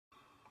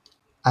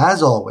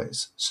As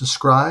always,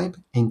 subscribe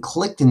and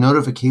click the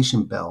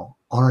notification bell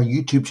on our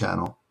YouTube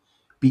channel.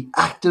 Be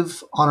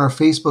active on our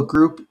Facebook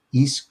group,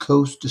 East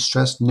Coast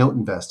Distressed Note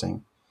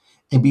Investing,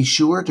 and be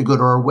sure to go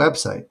to our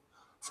website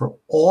for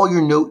all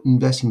your note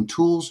investing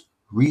tools,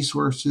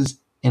 resources,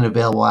 and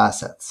available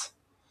assets.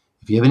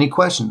 If you have any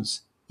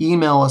questions,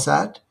 email us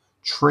at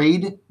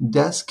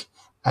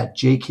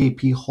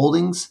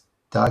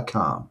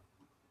tradedesk@jkpholdings.com.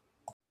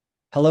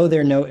 Hello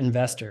there, note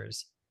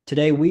investors.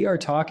 Today, we are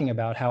talking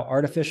about how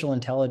artificial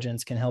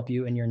intelligence can help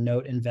you in your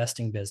note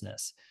investing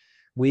business.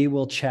 We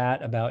will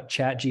chat about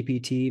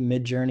ChatGPT,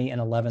 Midjourney, and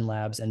 11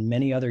 Labs, and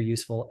many other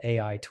useful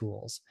AI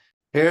tools.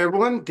 Hey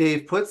everyone,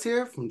 Dave Putz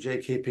here from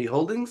JKP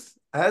Holdings.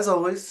 As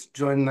always,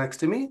 joined next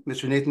to me,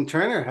 Mr. Nathan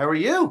Turner. How are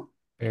you?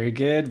 Very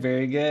good,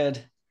 very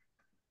good.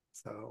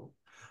 So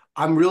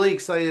I'm really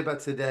excited about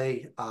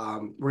today.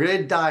 We're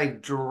going to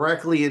dive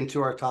directly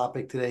into our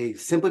topic today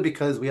simply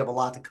because we have a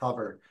lot to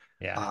cover.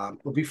 Yeah.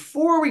 But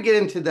before we get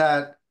into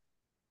that,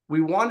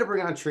 we wanted to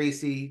bring on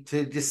Tracy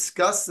to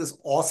discuss this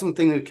awesome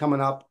thing that's coming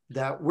up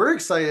that we're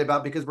excited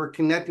about because we're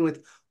connecting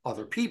with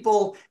other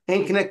people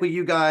and connect with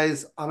you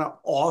guys on an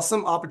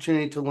awesome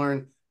opportunity to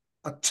learn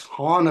a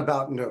ton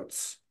about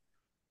notes.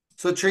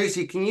 So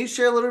Tracy, can you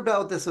share a little bit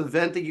about this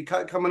event that you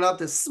got coming up,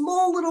 this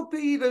small little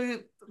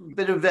bit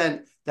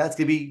event that's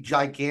going to be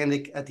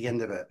gigantic at the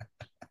end of it?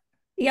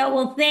 Yeah,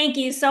 well, thank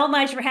you so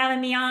much for having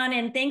me on,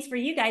 and thanks for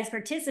you guys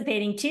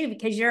participating too,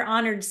 because you're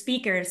honored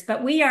speakers.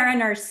 But we are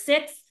in our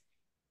 6th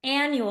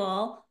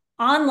annual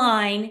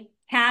online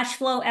Cash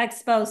Flow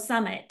Expo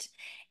Summit.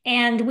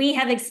 And we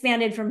have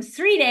expanded from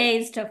 3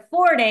 days to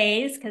 4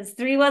 days because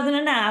 3 wasn't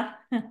enough.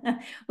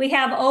 We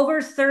have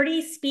over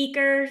 30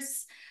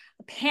 speakers,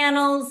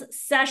 panels,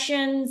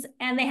 sessions,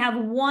 and they have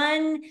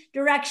one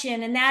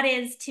direction, and that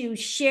is to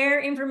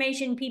share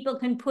information people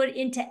can put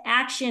into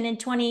action in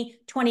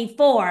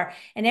 2024.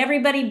 And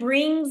everybody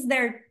brings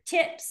their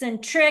tips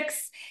and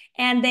tricks,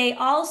 and they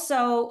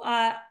also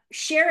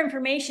share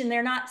information.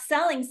 They're not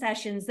selling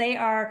sessions. They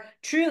are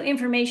true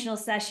informational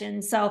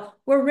sessions. So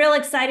we're real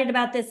excited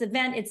about this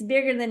event. It's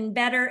bigger than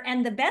better.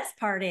 And the best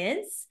part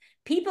is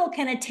people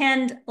can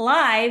attend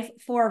live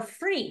for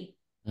free.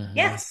 Mhm.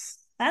 Yes.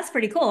 That's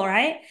pretty cool,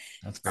 right?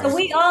 That's So very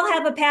we cool. all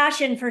have a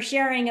passion for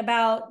sharing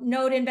about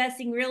note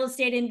investing, real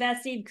estate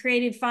investing,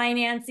 creative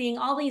financing,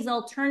 all these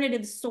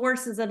alternative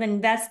sources of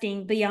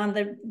investing beyond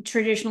the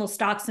traditional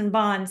stocks and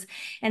bonds.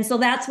 And so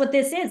that's what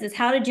this is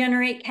how to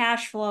generate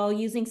cash flow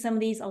using some of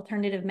these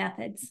alternative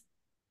methods.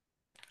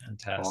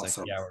 Fantastic.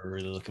 Awesome. Yeah, we're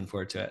really looking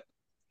forward to it.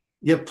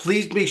 Yeah,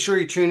 please make sure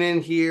you tune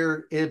in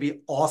here. It'll be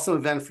an awesome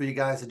event for you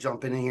guys to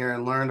jump in here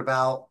and learn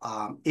about.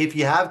 If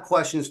you have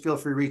questions, feel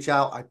free to reach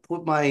out. I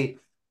put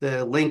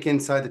the link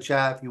inside the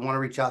chat. If you want to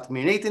reach out to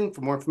me or Nathan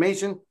for more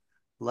information,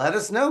 let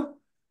us know.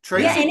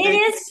 Tracy, yeah, and it thank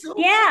you is, so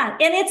yeah,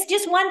 and it's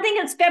just one thing.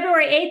 It's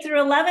February 8th through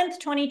 11th,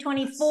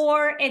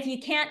 2024. If you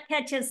can't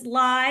catch us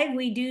live,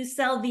 we do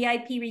sell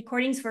VIP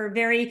recordings for a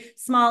very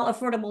small,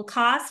 affordable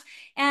cost.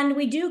 And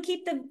we do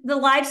keep the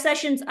live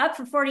sessions up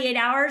for 48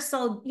 hours.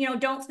 So,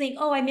 don't think,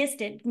 oh, I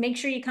missed it. Make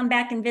sure you come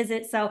back and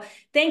visit. So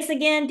thanks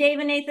again, Dave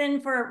and Nathan,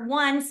 for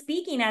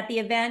speaking at the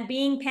event,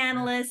 being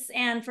panelists,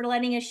 and for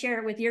letting us share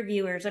it with your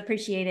viewers. I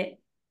appreciate it.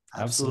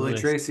 Absolutely,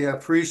 Tracy. I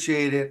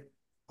appreciate it.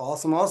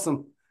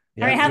 Awesome.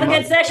 All right, have a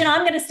good session.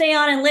 I'm going to stay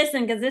on and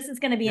listen because this is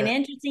going to be an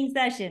interesting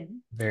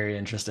session. Very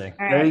interesting.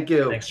 All right. Thank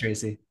you. Thanks,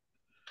 Tracy.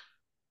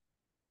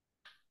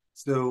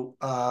 So,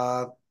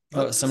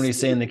 somebody's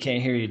saying they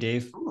can't hear you,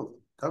 Dave.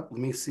 Let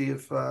me see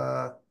if,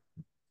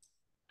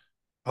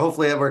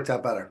 hopefully it worked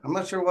out better. I'm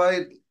not sure why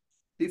it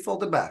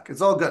defaulted back.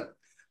 It's all good.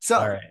 So,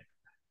 all right.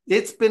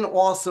 It's been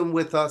awesome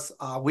with us.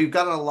 We've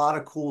got a lot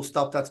of cool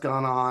stuff that's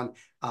gone on.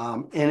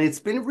 And it's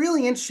been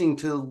really interesting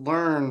to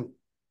learn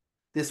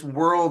this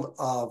world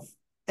of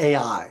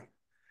AI.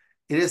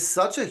 It is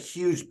such a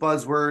huge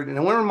buzzword. And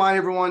I want to remind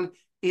everyone,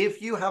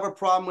 if you have a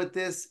problem with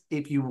this,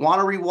 if you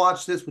want to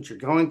rewatch this, which you're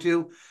going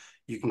to,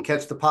 you can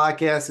catch the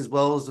podcast as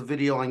well as the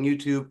video on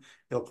YouTube.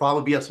 It'll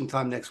probably be up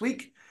sometime next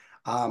week.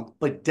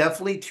 But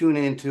definitely tune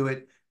into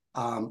it.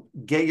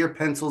 Get your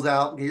pencils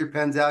out, get your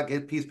pens out,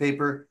 get a piece of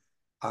paper.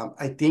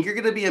 I think you're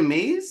going to be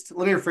amazed.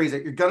 Let me rephrase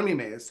it. You're going to be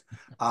amazed.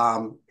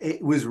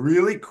 It was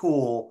really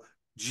cool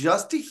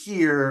just to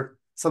hear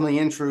some of the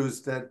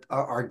intros that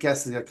our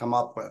guests have come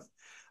up with.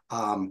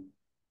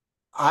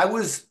 I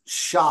was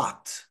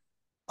shocked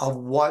of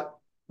what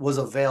was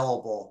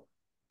available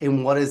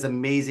and what is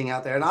amazing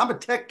out there. And I'm a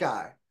tech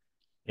guy.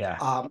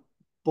 Yeah.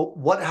 But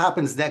what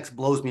happens next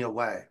blows me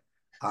away.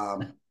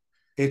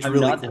 It's I'm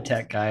really not cool. the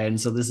tech guy, and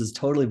so this is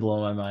totally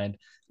blowing my mind.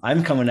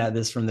 I'm coming at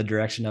this from the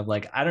direction of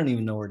I don't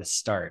even know where to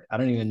start. I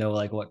don't even know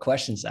what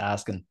questions to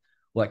ask and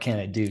what can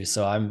I do.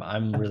 So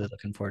I'm really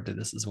looking forward to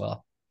this as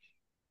well.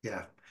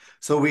 Yeah.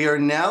 So we are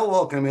now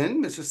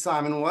welcoming Mr.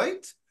 Simon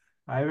White.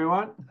 Hi,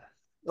 everyone.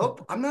 Oh,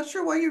 I'm not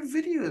sure why your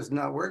video is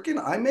not working.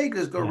 I may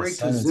just go right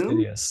Simon's to Zoom.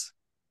 Videos.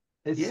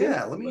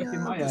 Let me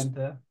my end.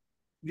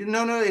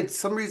 No, it's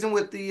some reason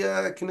with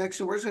the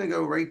connection. We're just going to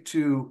go right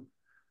to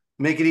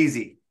make it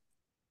easy.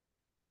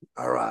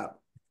 All right.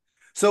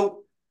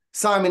 So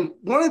Simon,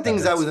 one of the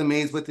things I That's was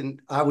amazed with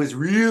and I was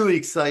really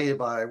excited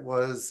by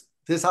was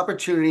this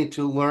opportunity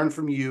to learn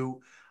from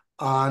you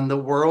on the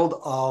world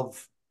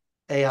of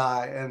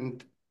AI.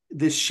 And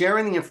this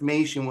sharing the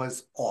information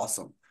was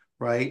awesome,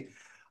 right?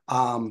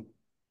 Um,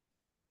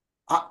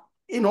 I,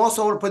 and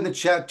also, I want to put in the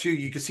chat too,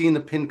 you can see in the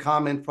pinned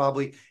comment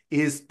probably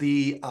is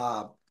the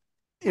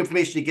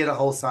information to get a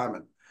hold of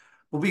Simon.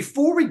 But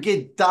before we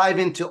dive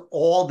into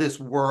all this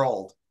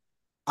world,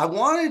 I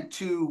wanted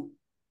to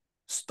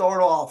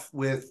start off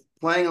with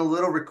playing a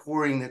little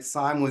recording that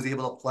Simon was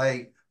able to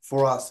play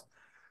for us.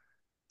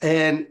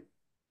 And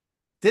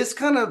this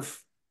kind of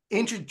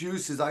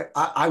introduces,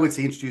 I would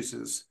say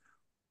introduces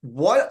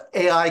what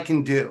AI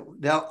can do.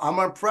 Now, I'm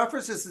going to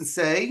preface this and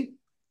say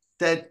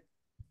that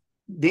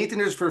Nathan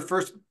is for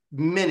first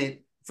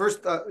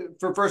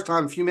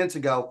time a few minutes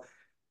ago.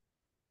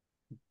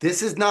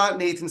 This is not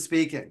Nathan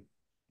speaking.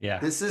 yeah.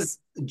 This is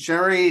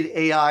generated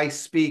AI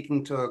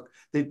speaking to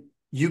that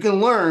you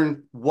can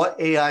learn what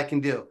AI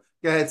can do.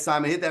 Go ahead,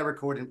 Simon, hit that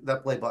recording,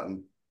 that play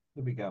button.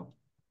 Here we go.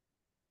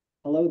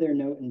 Hello there,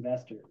 note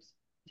investors.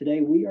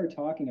 Today, we are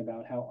talking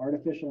about how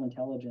artificial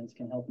intelligence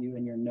can help you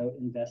in your note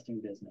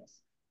investing business.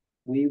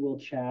 We will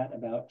chat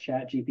about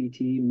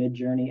ChatGPT,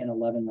 Midjourney, and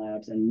 11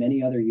 Labs, and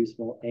many other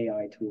useful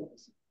AI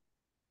tools.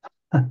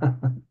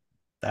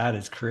 That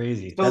is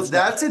crazy. So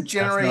that's a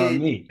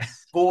generated me.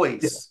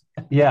 voice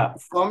Yeah,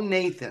 from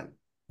Nathan.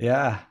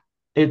 Yeah.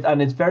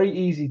 it's very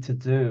easy to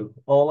do.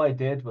 All I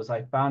did was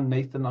I found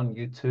Nathan on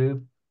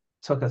YouTube,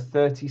 took a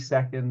 30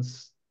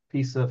 seconds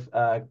piece of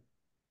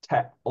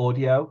tech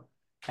audio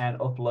and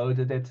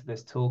uploaded it to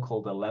this tool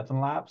called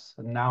 11 Labs.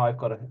 And now I've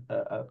got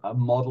a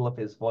model of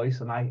his voice,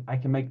 and I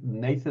can make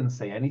Nathan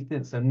say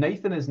anything. So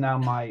Nathan is now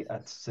my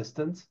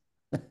assistant.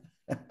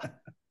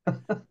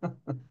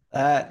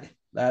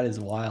 That is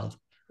wild.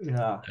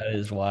 Yeah. That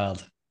is wild.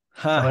 So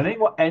Huh.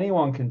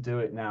 anyone can do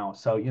it now.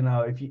 So, you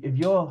know, if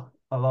you're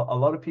a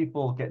lot of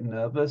people get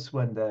nervous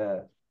when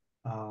they're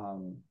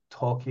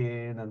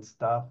talking and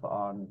stuff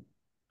on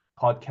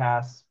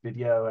podcasts,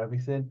 video,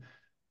 everything.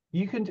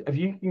 If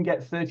you can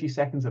get 30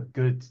 seconds of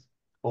good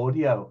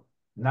audio,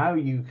 now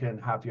you can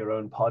have your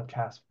own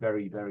podcast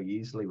very, very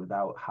easily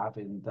without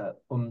having the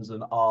ums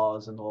and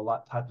ahs and all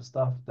that type of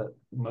stuff that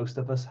most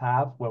of us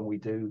have when we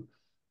do,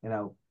 you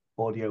know,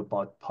 audio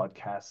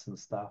podcasts and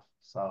stuff.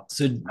 So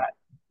So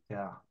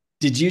yeah.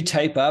 did you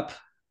type up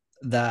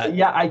that?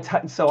 Yeah,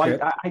 so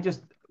script? I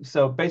just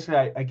so basically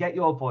I get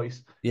your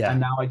voice, Yeah. and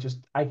now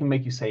I can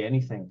make you say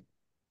anything.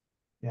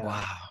 Yeah.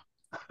 Wow.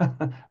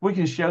 We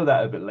can show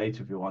that a bit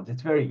later if you want.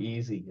 It's very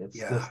easy. It's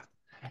Yeah. just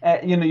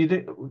you know, you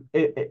do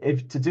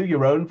if to do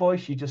your own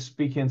voice, you just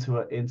speak into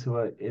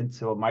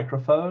a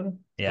microphone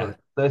Yeah. for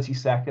 30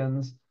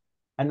 seconds,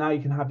 and now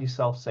you can have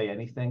yourself say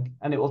anything,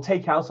 and it will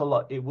take out a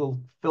lot. It will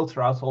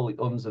filter out all the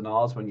ums and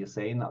ahs when you're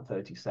saying that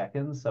 30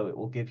 seconds, so it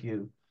will give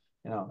you,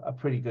 you know, a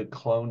pretty good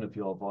clone of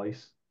your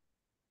voice.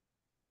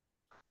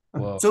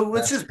 Whoa. So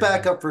let's That's just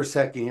back crazy. up for a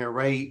second here,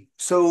 right?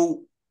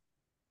 So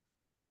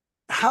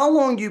how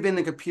long you been in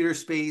the computer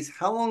space?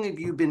 How long have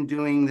you been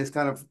doing this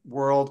kind of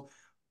world?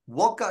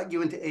 What got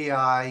you into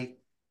AI?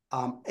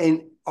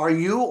 And are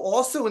you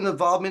also in the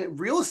involvement in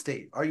real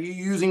estate? Are you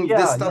using this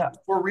Yeah, stuff yeah.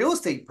 for real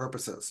estate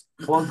purposes?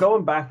 Well,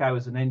 going back, I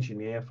was an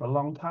engineer for a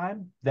long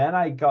time. Then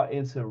I got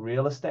into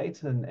real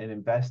estate and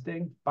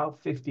investing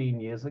about 15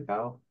 years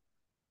ago.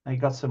 I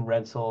got some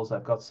rentals,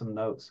 I've got some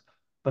notes.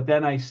 But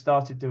then I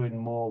started doing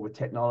more with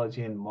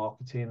technology and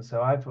marketing.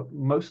 So I've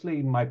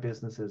mostly my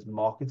business is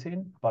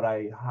marketing, but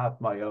I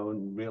have my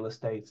own real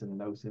estate and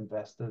notes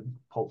invested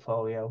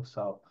portfolio.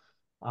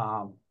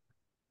 Um,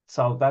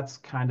 so that's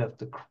kind of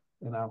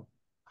you know,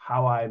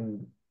 how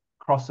I'm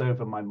cross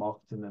over my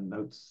marketing and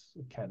notes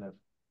kind of,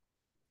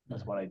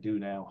 that's what I do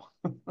now.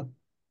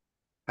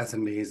 That's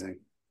amazing.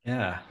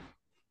 Yeah.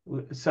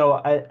 So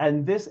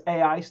and this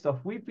AI stuff,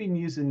 we've been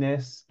using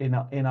this in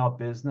our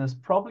business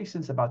probably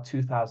since about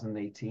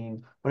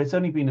 2018, but it's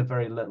only been a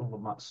very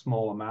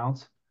small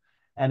amount.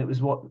 And it was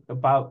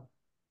about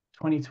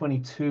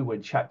 2022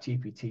 when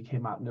ChatGPT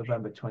came out,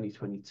 November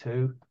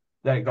 2022,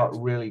 that it got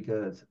really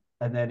good.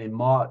 And then in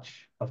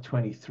March of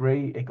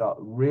 23, it got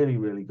really,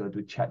 really good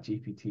with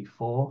ChatGPT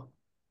 4.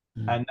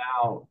 And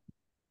now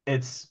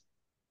it's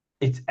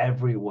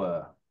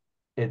everywhere.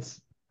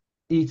 It's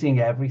eating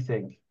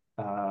everything.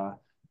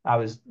 I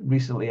was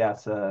recently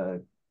at a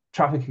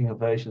Traffic and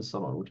Conversion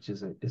Summit, which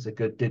is a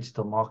good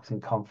digital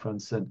marketing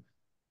conference, and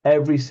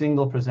every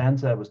single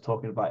presenter was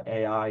talking about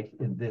AI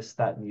in this,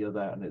 that, and the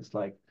other. And it's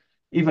like,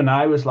 even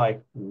I was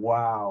like,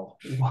 wow,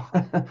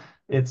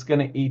 it's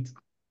going to eat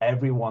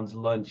everyone's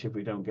lunch if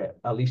we don't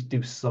at least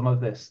do some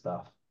of this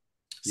stuff.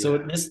 So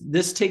Yeah.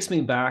 this takes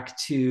me back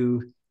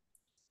to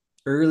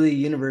early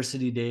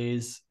university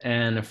days,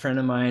 and a friend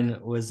of mine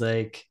was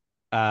like,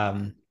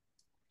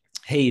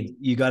 hey,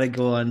 you got to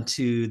go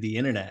onto the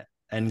internet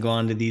and go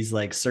onto these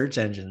like search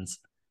engines.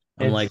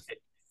 I'm like,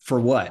 for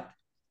what?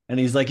 And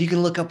he's like, you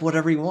can look up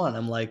whatever you want.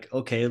 I'm like,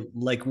 okay,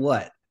 like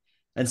what?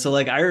 And so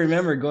like I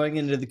remember going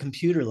into the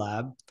computer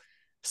lab,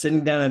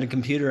 sitting down at a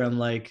computer. I'm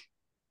like,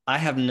 I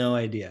have no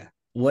idea.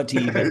 what to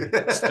even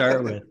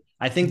start with.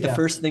 I think the Yeah.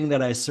 first thing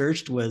that I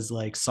searched was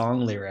like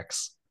song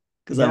lyrics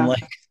because I'm Yeah.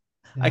 like,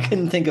 I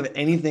couldn't think of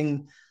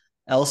anything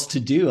else to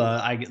do.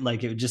 I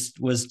like it just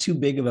was too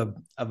big of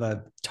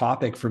a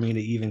topic for me to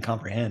even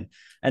comprehend.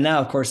 And now,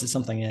 of course, it's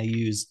something I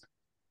use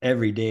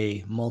every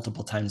day,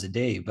 multiple times a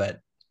day. But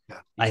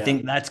I Yeah.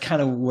 think that's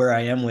kind of where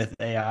I am with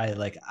AI.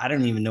 Like, I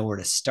don't even know where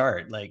to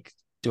start. Like,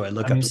 do I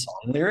look I up mean,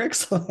 song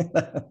lyrics?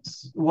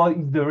 well,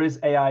 there is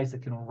AIs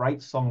that can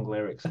write song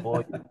lyrics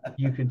for you.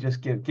 You can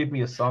just give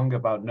me a song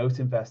about Note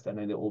Investing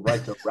and it will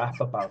write a rap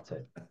about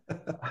it.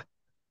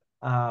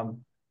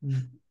 Um,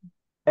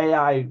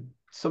 AI,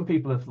 some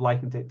people have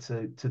likened it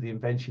to the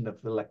invention of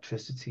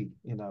electricity.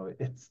 You know,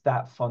 it's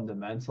that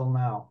fundamental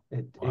now.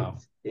 Wow.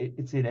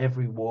 It's in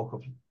every walk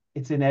of,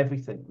 it's in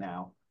everything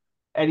now.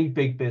 Any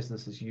big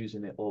business is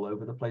using it all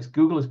over the place.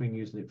 Google has been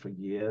using it for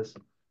years,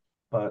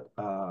 but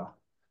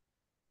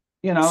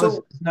you know, as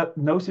So,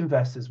 Note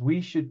investors,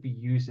 we should be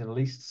using at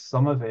least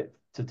some of it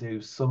to do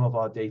some of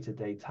our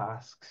day-to-day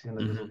tasks. You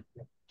know, there's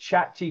Mhm.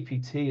 Chat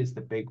GPT is the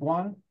big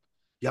one,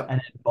 yep.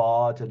 and then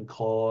Bard and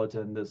Claude,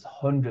 and there's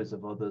hundreds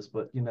of others.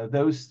 But you know,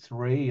 those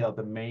three are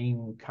the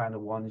main kind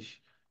of ones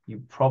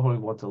you probably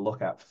want to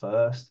look at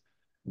first.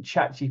 And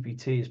Chat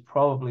GPT is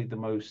probably the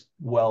most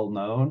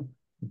well-known.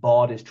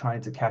 Bard is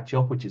trying to catch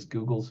up, which is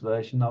Google's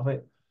version of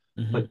it.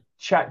 But Mhm.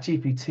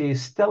 ChatGPT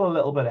is still a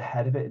little bit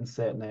ahead of it in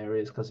certain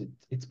areas because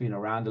it's been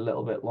around a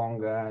little bit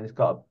longer and it's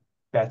got a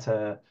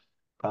better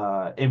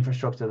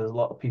infrastructure. There's a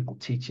lot of people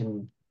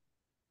teaching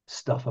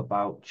stuff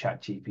about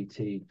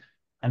ChatGPT,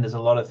 and there's a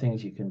lot of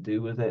things you can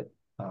do with it.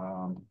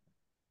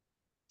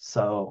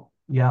 So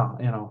yeah,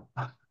 you know,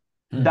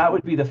 Hmm. that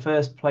would be the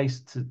first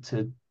place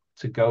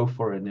to go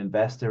for an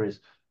investor is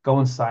go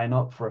and sign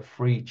up for a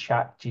free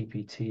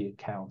ChatGPT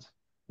account.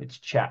 It's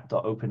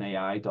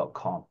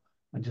chat.openai.com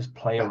and just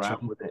play Gotcha.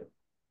 around with it.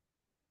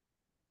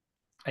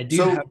 I do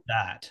have So,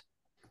 that,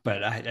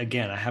 but I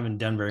haven't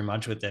done very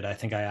much with it. I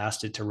think I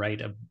asked it to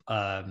write a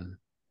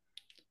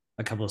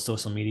couple of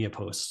social media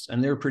posts,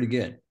 and they were pretty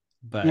good.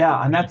 But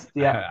Yeah, and that's I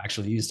the haven't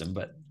actually used them.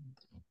 But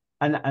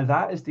and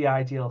that is the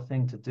ideal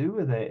thing to do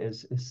with it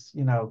is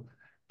you know,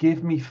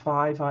 give me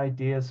 5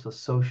 ideas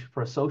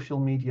for a social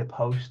media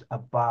post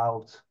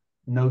about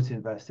note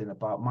investing,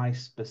 about my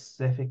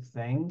specific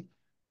thing.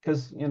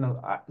 Because you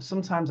know,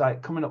 sometimes I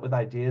coming up with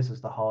ideas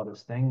is the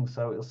hardest thing.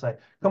 So it'll say,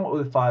 come up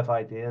with 5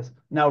 ideas.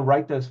 Now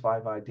write those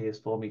 5 ideas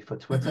for me for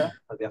Twitter,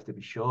 but they have to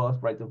be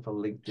short. Write them for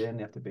LinkedIn,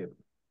 they have to be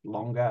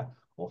longer,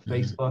 or Mhm.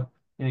 Facebook.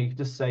 You know, you can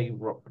just say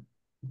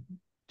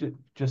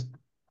just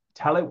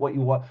tell it what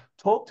you want.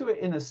 Talk to it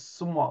in a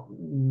somewhat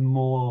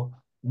more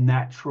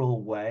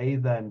natural way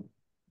than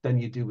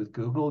you do with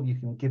Google. You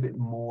can give it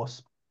more.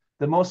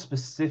 The more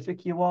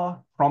specific you are,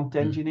 prompt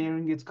Mhm.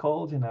 engineering it's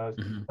called. You know,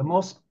 Mhm. the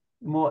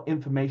more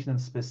information and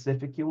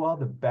specific you are,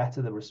 the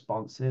better the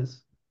response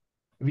is.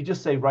 If you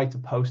just say write a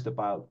post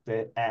about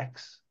the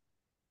X,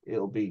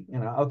 it'll be, you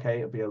know, okay,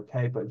 it'll be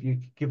okay. But if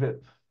you give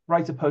it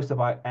write a post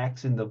about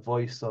X in the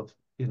voice of,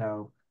 you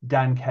know,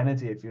 Dan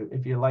Kennedy,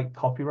 if you like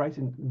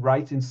copywriting,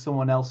 write in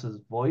someone else's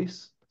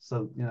voice,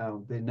 so you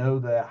know they know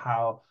the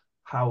how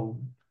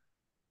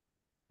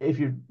if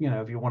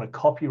if you want a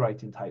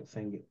copywriting type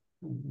thing,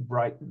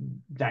 write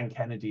Dan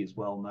Kennedy is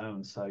well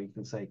known, so you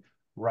can say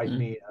write Mhm.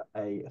 me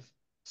a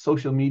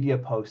social media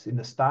post in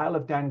the style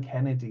of Dan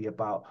Kennedy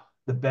about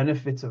the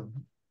benefits of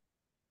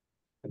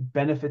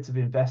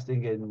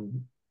investing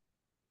in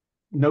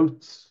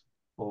notes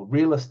or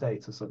real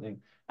estate or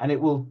something, and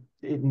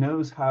it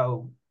knows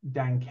how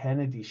Dan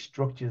Kennedy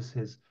structures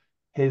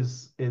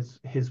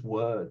his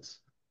words,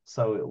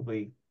 so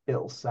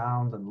it'll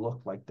sound and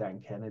look like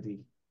Dan Kennedy.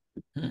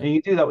 Mhm. And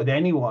you do that with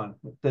anyone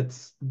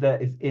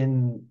that is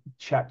in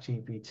Chat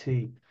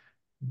GPT.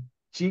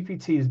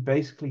 GPT has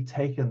basically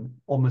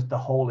taken almost the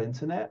whole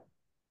internet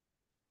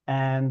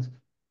and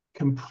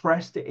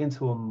compressed it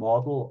into a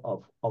model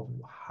of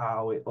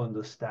how it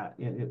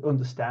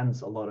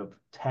understands a lot of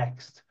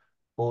text,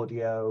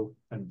 audio,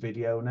 and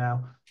video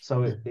now.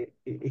 So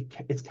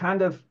it's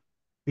kind of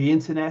the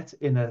internet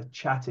in a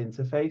chat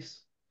interface.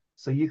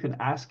 So you can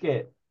ask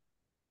it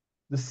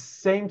the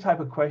same type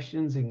of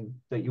questions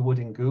that you would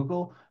in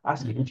Google,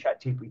 ask it in Mhm.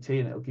 Chat GPT,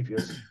 and it'll give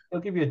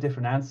you a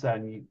different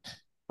answer.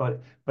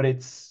 But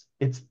it's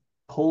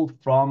pulled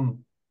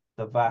from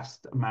the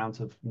vast amount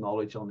of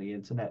knowledge on the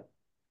internet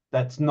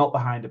that's not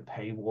behind a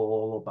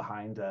paywall or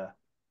behind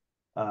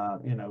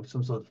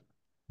some sort of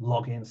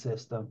login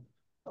system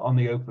on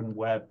the open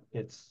web.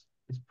 It's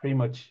pretty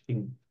much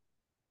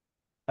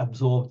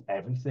absorbed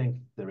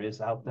everything there is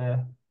out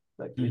there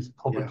that is Mhm.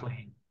 yeah.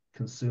 publicly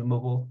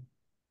consumable.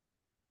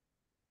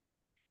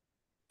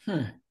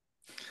 Hmm.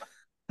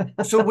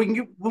 So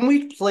when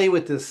we play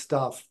with this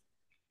stuff,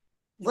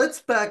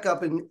 let's back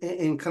up and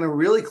kind of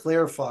really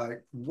clarify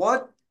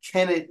what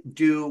can it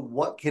do,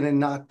 what can it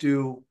not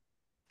do,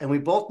 and we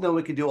both know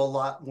we can do a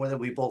lot more than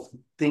we both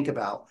think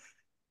about.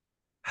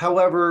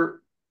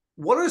 However,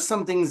 what are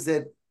some things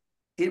that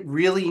it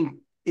really,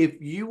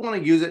 if you want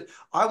to use it,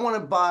 I want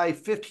to buy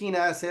 15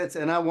 assets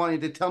and I want you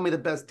to tell me the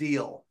best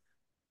deal.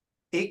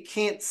 it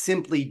can't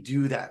simply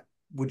do that.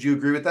 Would you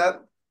agree with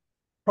that?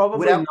 Probably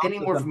Without not any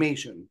at more the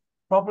information.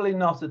 Probably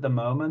not at the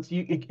moment.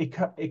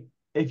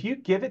 If you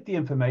give it the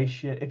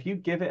information, if you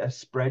give it a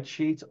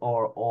spreadsheet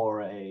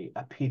or a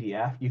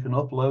PDF, you can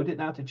upload it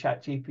now to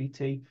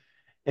ChatGPT.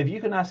 If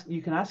you can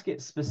ask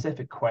it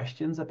specific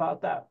questions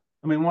about that.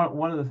 I mean,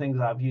 one of the things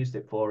I've used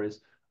it for is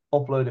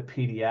upload a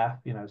PDF,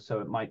 so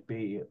it might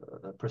be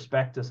a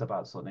prospectus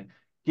about something.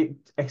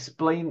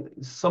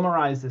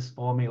 Summarize this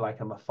for me like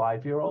I'm a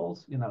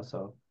 5-year-old,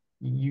 so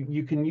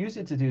you can use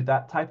it to do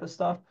that type of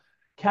stuff.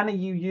 Can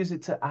you use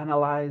it to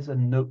analyze a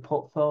note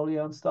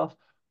portfolio and stuff?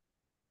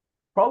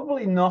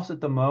 Probably not at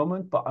the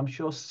moment, but I'm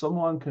sure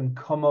someone can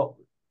come up.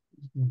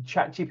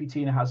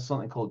 ChatGPT now has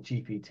something called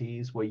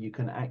GPTs where you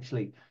can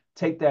actually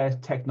take their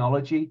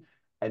technology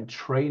and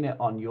train it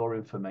on your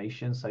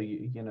information. So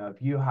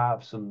if you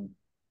have some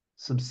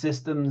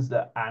systems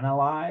that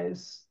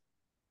analyze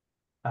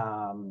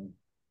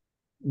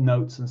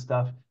notes and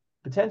stuff,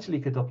 potentially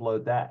could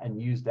upload that and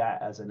use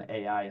that as an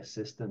AI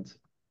assistant.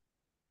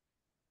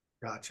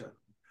 Gotcha.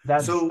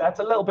 That's So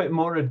a little bit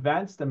more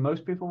advanced than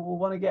most people will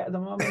want to get at the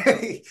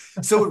moment.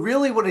 so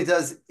really what it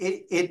does,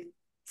 it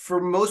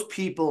for most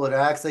people, it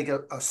acts like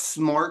a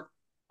smart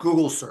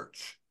Google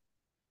search,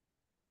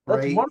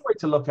 That's right? one way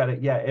to look at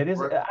it. Yeah, it is.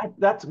 Right.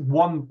 That's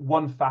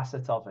one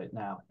facet of it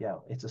now. Yeah,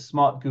 it's a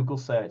smart Google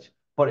search,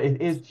 but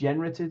it is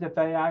generative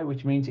AI,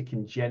 which means it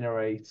can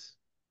generate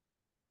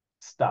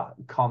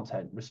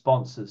content,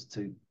 responses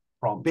to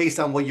prompts. Based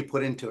on what you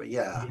put into it,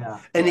 yeah. Yeah,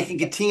 And yeah. you can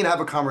continue to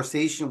have a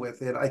conversation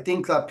with it. I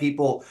think that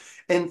people,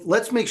 and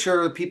let's make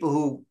sure that people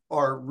who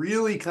are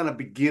really kind of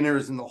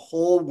beginners in the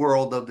whole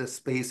world of this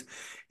space,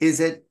 is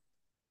that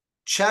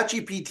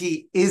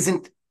ChatGPT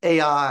isn't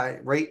AI,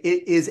 right?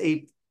 It is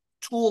a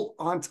tool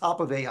on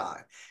top of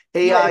AI.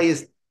 Yeah,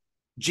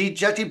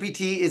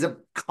 ChatGPT is a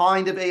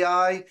kind of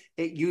AI.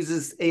 It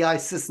uses AI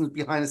systems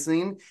behind the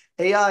scene.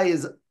 AI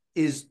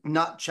is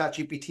not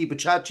ChatGPT, but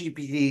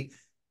ChatGPT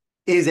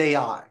is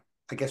AI.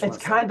 I guess it's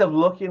kind of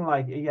looking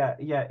like, yeah.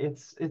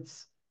 It's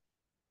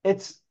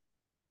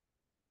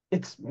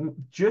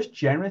just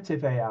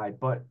generative AI,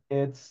 but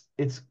it's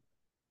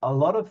a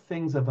lot of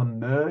things have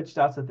emerged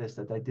out of this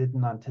that they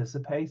didn't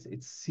anticipate.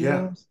 It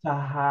Yeah. seems to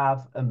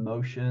have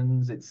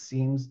emotions. It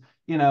seems,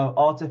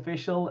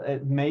 artificial.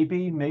 It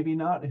maybe, maybe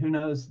not. Who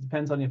knows?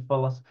 Depends on your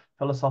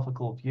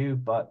philosophical view.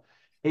 But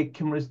it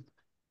can.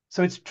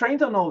 So it's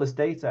trained on all this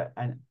data,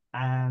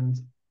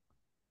 and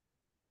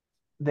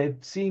they've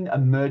seen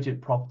emergent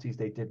properties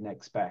they didn't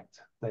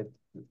expect.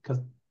 Because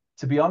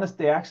to be honest,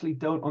 they actually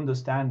don't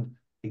understand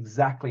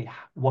exactly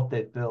what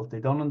they've built.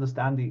 They don't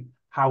understand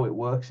how it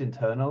works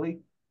internally,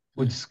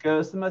 which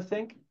scares them, I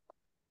think.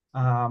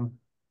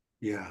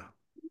 Yeah.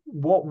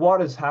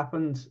 What has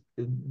happened?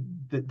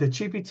 The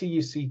GPT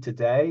you see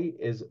today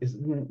is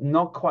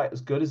not quite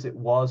as good as it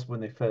was when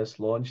they first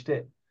launched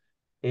it.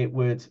 It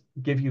would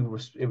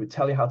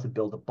tell you how to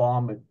build a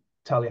bomb, it would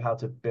tell you how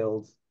to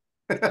build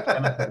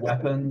chemical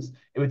weapons.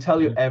 It would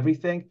tell you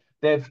everything.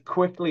 They've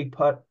quickly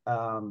put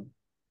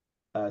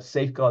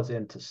safeguards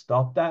in to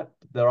stop that.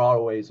 There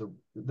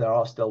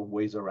are still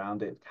ways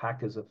around it.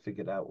 Hackers have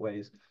figured out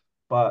ways,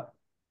 but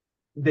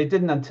they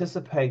didn't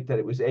anticipate that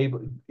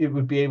it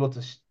would be able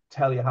to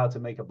tell you how to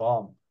make a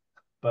bomb.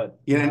 But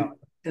Yeah,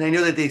 and I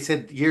know that they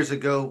said years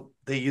ago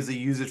they usually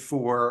use it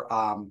for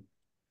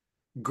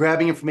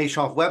grabbing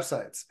information off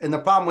websites. And the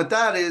problem with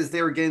that is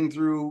they were getting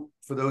through,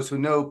 for those who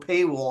know,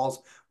 paywalls,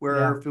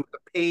 where if it was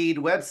a paid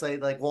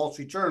website like Wall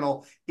Street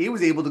Journal, it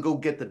was able to go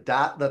get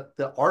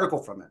the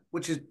article from it,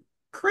 which is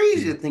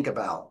crazy to think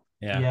about.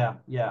 Yeah.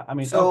 I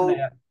mean, So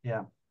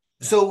yeah.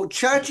 So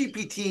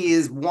ChatGPT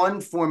is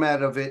one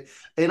format of it,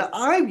 and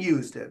I've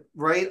used it,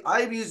 right?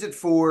 I've used it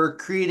for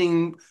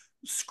creating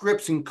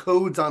scripts and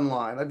codes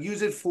online. I've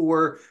used it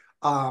for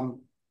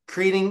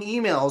creating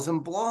emails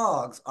and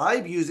blogs.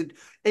 I've used it,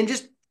 and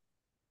just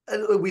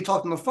we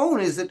talked on the phone,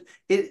 is that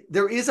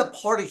there is a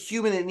part of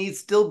human that needs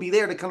still be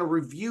there to kind of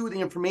review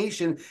the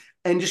information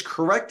and just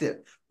correct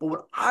it. But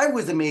what I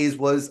was amazed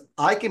was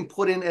I can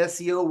put in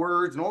SEO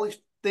words and all these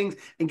things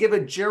and give a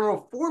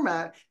general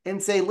format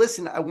and say,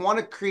 listen, I want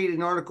to create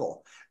an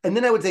article. And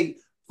then I would say,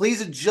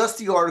 please adjust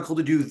the article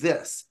to do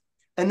this.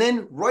 And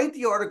then write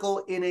the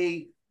article in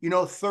a,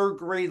 third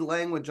grade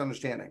language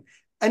understanding.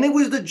 And it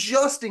was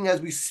adjusting as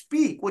we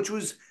speak, which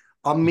was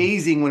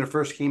amazing when it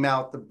first came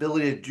out, the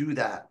ability to do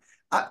that.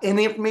 And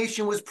the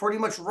information was pretty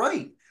much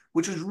right,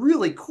 which was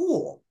really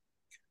cool.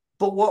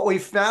 But what we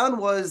found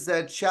was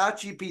that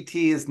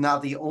ChatGPT is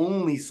not the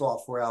only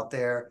software out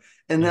there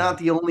and not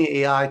the only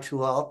AI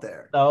tool out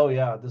there. Oh,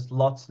 yeah. There's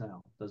lots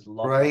now. There's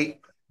lots.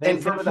 Right. They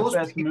And for were the most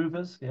first people,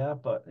 movers. Yeah,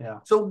 but yeah.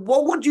 so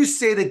what would you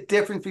say the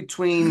difference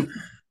between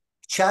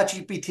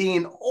ChatGPT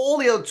and all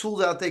the other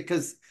tools out there?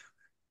 Because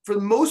for the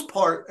most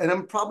part, and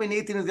I'm probably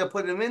Nathan is going to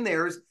put him in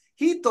there, is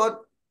he thought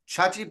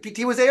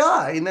ChatGPT was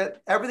AI and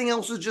that everything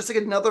else was just like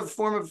another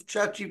form of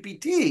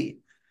ChatGPT.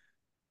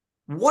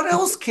 What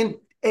else can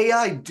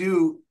AI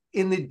do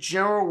in the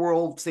general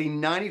world? Say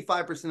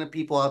 95% of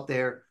people out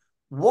there,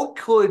 what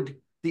could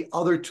the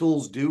other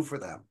tools do for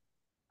them?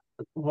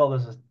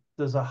 well,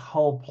 there's a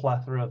whole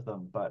plethora of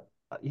them, but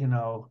you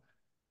know,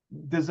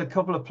 there's a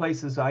couple of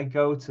places I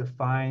go to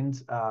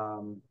find.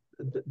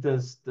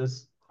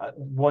 There's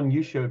one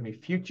you showed me,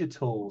 Future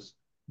Tools.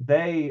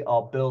 They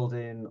are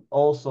building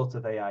all sorts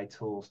of AI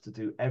tools to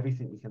do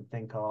everything you can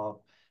think of.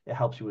 It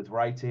helps you with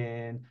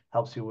writing,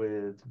 helps you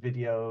with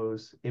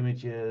videos,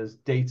 images,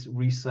 data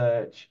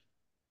research.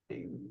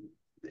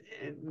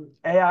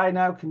 AI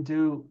now can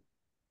do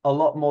a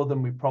lot more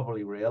than we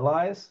probably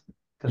realize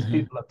because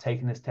people have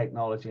taken this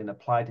technology and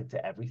applied it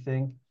to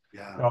everything.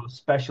 Yeah. There are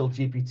special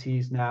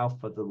GPTs now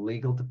for the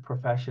legal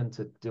profession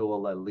to do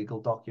all their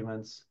legal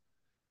documents.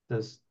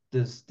 There's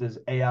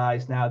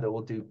AIs now that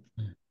will do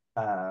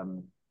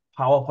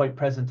PowerPoint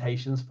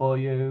presentations for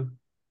you.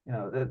 You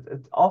know,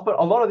 often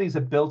a lot of these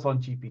are built on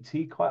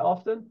GPT quite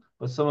often,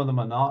 but some of them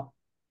are not.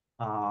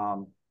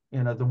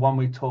 You know, the one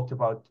we talked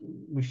about,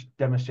 we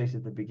demonstrated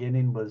at the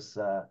beginning was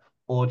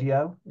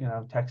audio, you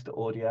know, text to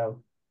audio.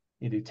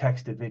 You do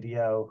text to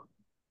video.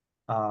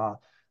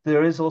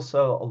 There is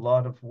also a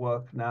lot of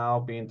work now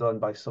being done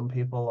by some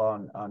people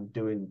on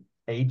doing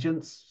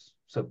agents.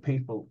 So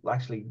people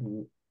actually,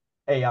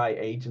 AI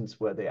agents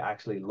where they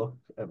actually look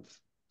and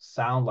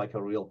sound like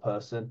a real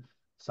person.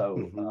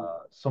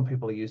 So some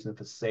people are using it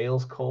for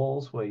sales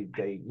calls where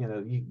they, you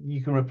know,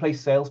 you can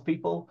replace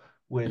salespeople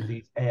with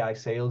these AI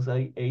sales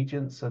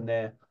agents, and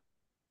they're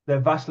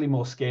vastly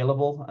more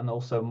scalable and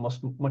also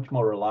much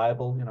more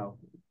reliable. You know,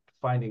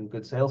 finding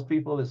good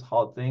salespeople is a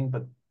hard thing,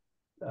 but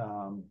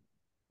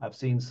I've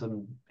seen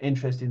some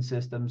interesting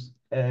systems.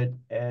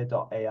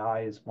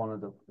 Air.ai is one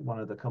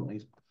of the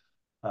companies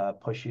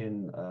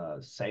pushing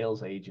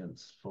sales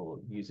agents for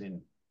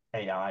using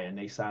AI, and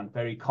they sound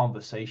very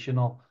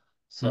conversational.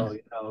 So,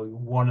 you know,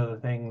 one of the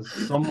things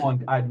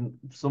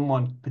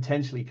someone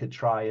potentially could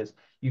try is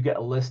you get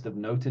a list of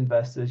note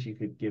investors. You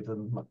could give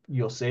them,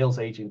 your sales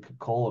agent could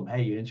call them,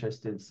 hey, you're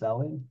interested in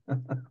selling? You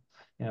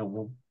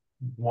know,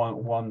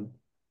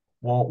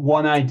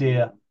 one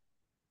idea.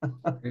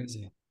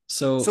 Crazy.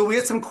 So we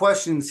had some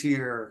questions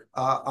here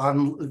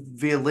on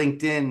via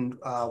LinkedIn,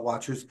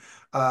 watchers.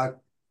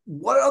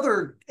 What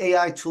other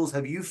AI tools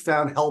have you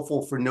found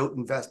helpful for note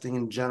investing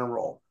in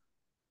general?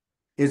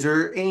 Is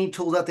there any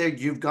tools out there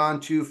you've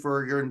gone to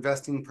for your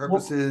investing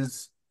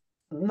purposes?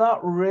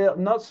 Well,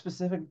 not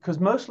specific, because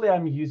mostly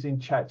I'm using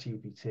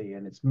ChatGPT,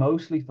 and it's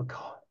mostly for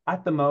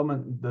at the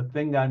moment the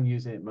thing I'm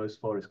using it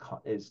most for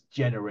is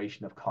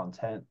generation of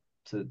content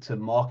to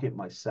market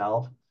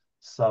myself.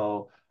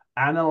 So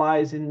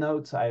analyzing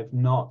notes, I have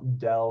not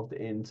delved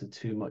into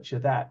too much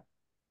of that.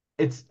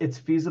 It's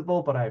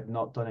feasible, but I have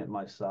not done it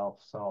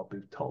myself, so I'll be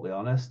totally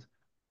honest.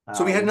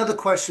 So we had another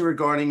question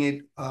regarding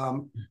it.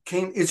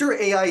 Is there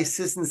AI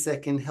assistants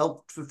that can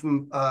help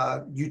from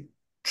you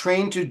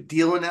train to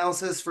deal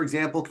analysis? For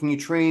example, can you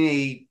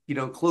train a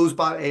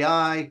CloseBot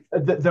AI?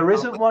 There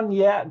isn't one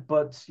yet,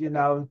 but you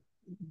know,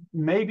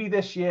 maybe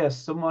this year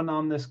someone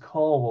on this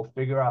call will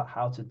figure out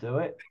how to do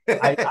it.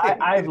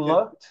 I've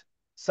looked.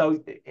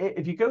 So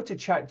if you go to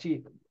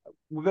ChatGPT,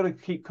 we're going to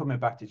keep coming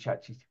back to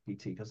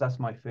ChatGPT because that's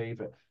my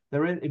favorite.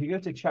 If you go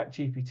to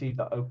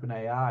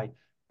ChatGPT.openai,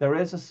 there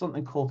is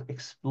something called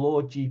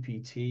Explore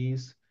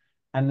GPTs,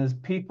 and there's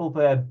people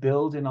there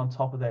building on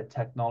top of their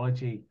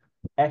technology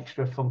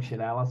extra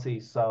functionality.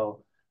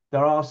 So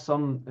there are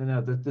some, you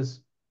know,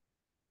 there's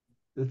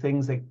the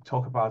things they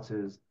talk about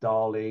is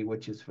DALL-E,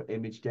 which is for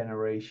image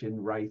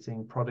generation,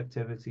 writing,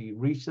 productivity,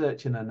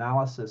 research, and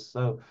analysis.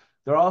 So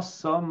there are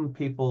some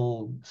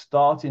people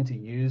starting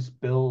to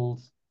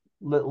build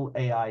little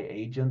AI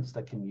agents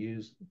that can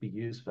be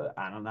used for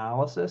an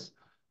analysis.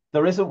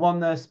 There isn't one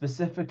there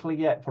specifically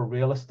yet for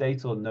real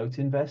estate or note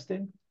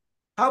investing.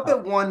 How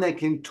about one that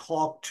can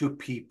talk to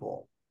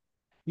people?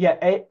 Yeah,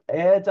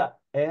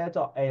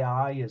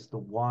 Air.ai is the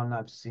one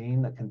I've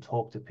seen that can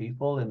talk to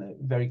people in a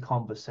very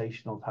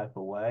conversational type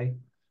of way.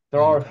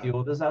 There are a few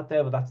others out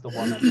there, but that's the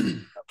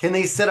one. Can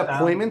they set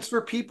appointments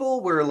for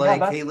people where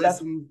hey,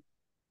 listen?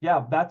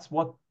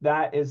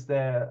 That is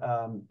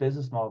their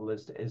business model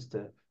is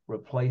to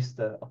replace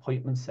the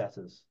appointment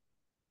setters.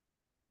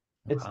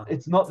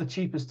 It's not the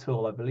cheapest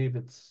tool. I believe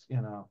it's, you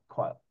know,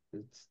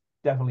 it's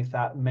definitely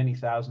many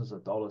thousands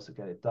of dollars to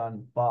get it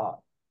done, but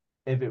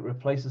if it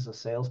replaces a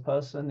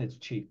salesperson, it's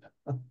cheap.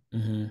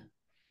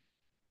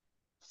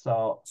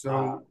 So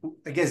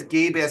I guess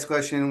Gabe asked a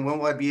question, when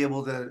will I be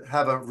able to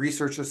have a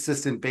research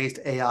assistant based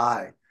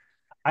AI?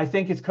 I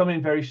think it's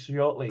coming very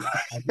shortly.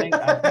 I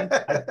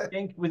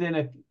think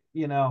within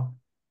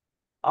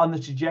on the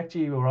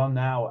trajectory we're on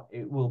now,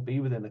 it will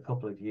be within a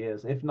couple of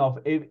years. If not,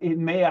 it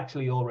may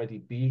actually already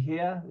be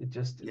here. We're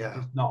just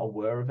not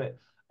aware of it.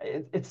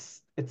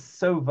 It's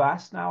so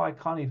vast now, I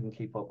can't even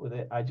keep up with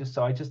it. I just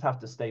have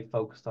to stay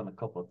focused on a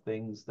couple of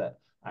things that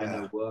I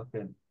know work,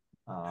 and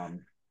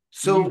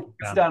so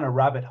down a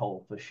rabbit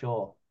hole for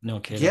sure. No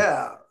kidding.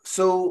 Yeah.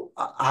 So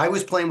I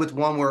was playing with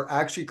one where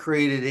I actually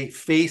created a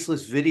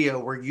faceless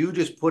video where you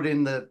just put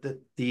in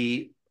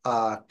the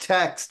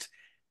text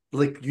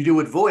like you do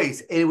with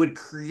voice, and it would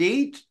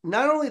create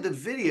not only the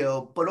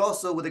video, but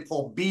also what they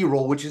call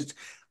B-roll, which is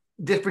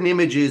different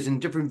images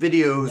and different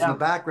videos in Yeah. the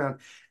background,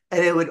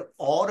 and it would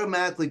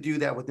automatically do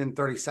that within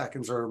 30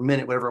 seconds or a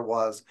minute, whatever it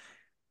was.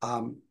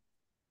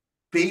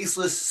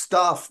 Baseless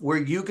stuff where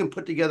you can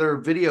put together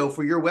a video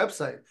for your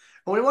website.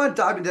 And we want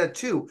to dive into that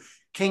too.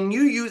 Can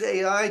you use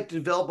AI to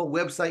develop a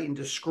website and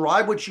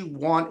describe what you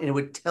want, and it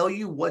would tell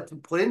you what to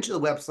put into the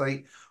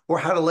website or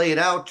how to lay it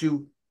out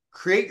to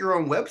create your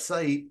own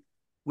website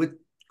with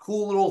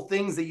cool little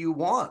things that you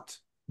want?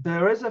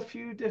 There is a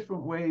few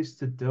different ways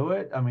to do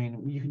it. I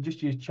mean, you can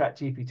just use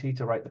ChatGPT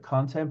to write the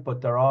content, but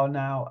there are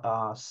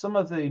now some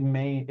of the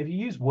main, if you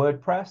use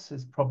WordPress,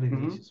 is probably the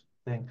easiest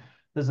thing.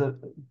 There's a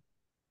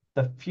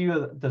few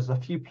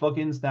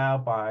plugins now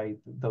by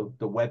the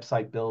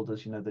website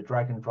builders, you know, the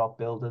drag and drop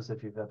builders.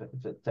 If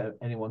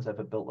anyone's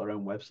ever built their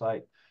own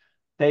website,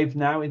 they've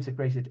now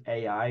integrated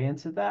AI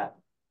into that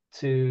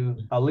to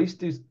at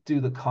least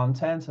do the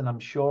content. And I'm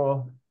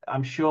sure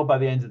by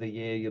the end of the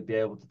year you'll be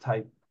able to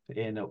type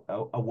in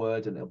a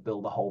word and it'll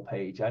build the whole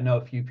page. I know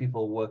a few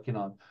people working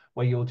on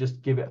where you'll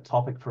just give it a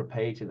topic for a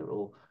page and it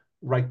will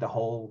write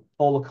all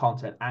the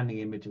content and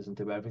the images and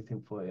do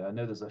everything for you. I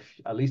know there's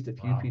at least a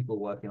few people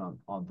working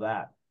on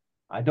that.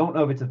 I don't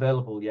know if it's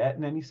available yet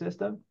in any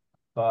system,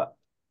 but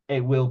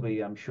it will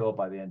be, I'm sure,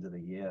 by the end of the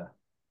year.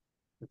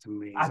 It's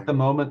amazing. At the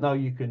moment, though,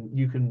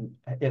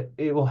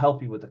 it will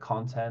help you with the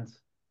content.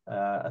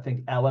 I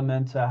think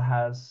Elementor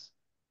has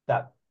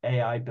that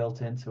AI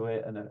built into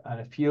it, and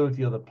a few of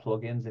the other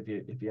plugins if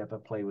you ever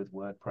play with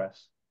WordPress.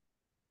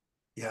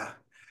 Yeah.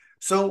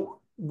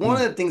 So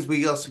one of the things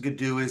we also could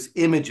do is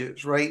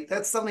images, right?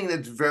 That's something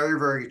that's very,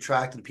 very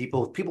attractive to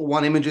people. People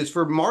want images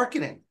for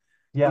marketing.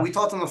 Yeah. And we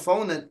talked on the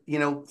phone that, you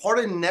know, part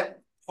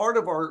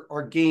of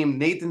our game,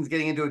 Nathan's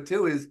getting into it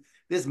too, is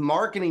this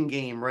marketing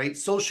game, right?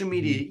 Social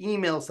media,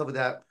 email, stuff like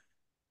that.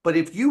 But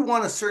if you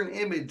want a certain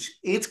image,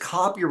 it's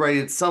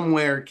copyrighted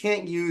somewhere,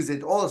 can't use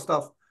it, all this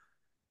stuff.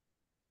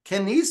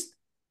 Can these,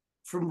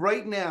 from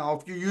right now,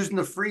 if you're using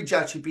the free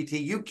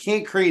ChatGPT, you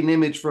can't create an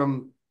image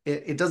from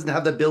it. It doesn't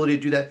have the ability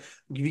to do that.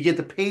 If you get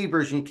the paid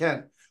version, you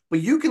can.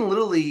 But you can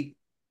literally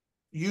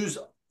use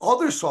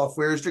other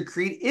softwares to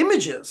create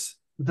images.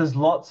 There's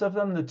lots of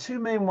them. The two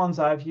main ones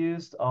I've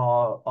used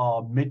are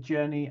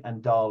Midjourney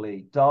and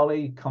DALL-E.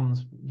 DALL-E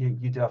comes, you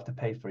do have to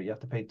pay for it. You have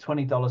to pay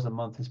 $20 a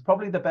month. It's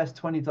probably the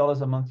best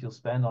 $20 a month you'll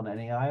spend on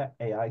any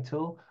AI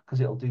tool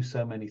because it'll do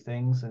so many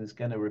things and it's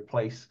going to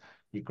replace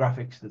your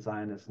graphics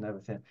designers and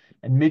everything.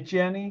 And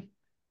Midjourney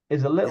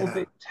is a little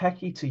bit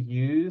techy to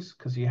use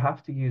because you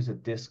have to use a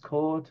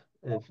Discord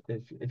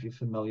if you're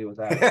familiar with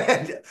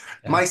that.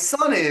 My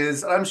son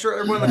is, I'm sure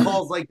everyone that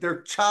calls like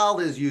their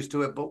child is used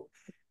to it, but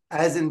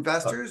as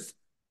investors,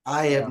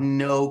 I have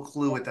no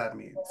clue what that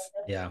means.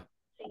 Yeah.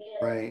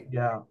 Right.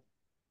 Yeah.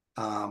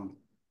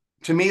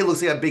 To me, it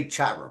looks like a big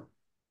chat room.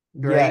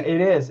 Right? Yeah,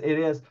 it is. It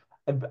is.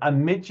 And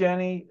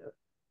Midjourney,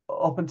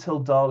 up until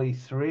DALL-E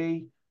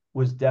 3,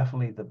 was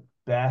definitely the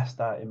best,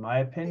 in my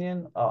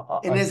opinion.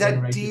 And is that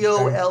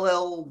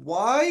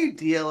DOLLY?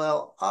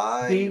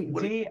 DLLI?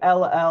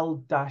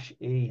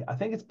 DLL-E. I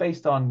think it's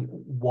based on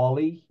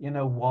Wall-E, you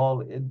know,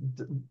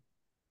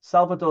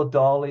 Salvador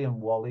Dali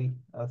and Wall-E.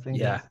 I think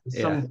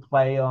some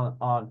play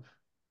on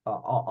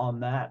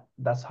that.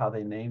 That's how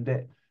they named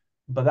it.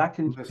 But that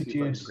can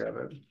produce.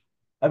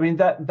 I mean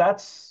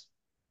that's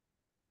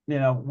you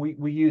know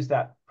we use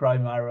that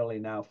primarily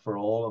now for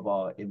all of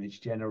our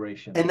image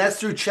generation. And that's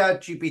through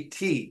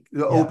ChatGPT,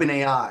 the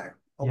OpenAI.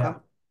 Okay.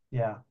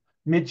 Yeah.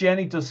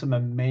 Midjourney does some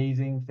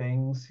amazing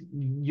things.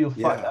 You'll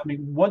find. I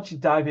mean, once you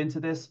dive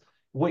into this,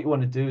 what you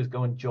want to do is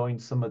go and join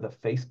some of the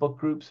Facebook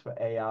groups for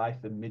AI,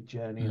 for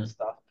Midjourney and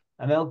stuff.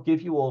 And they'll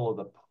give you all of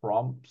the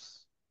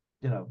prompts.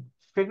 You know,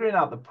 figuring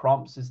out the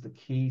prompts is the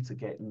key to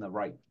getting the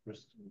right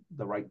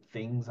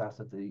things out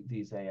of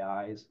these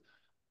AIs.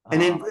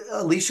 And then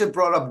Alicia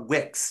brought up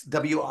Wix.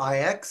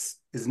 WIX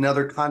is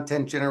another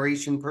content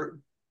generation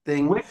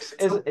thing. Wix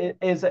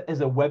is a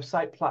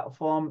website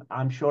platform.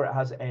 I'm sure it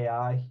has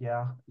AI.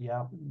 Yeah.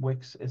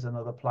 Wix is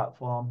another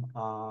platform.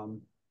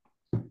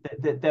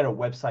 They're a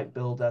website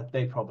builder.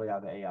 They probably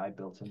have AI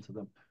built into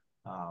them.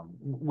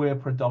 We're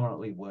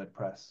predominantly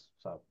WordPress.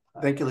 So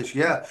thank you, Alicia.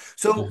 Yeah.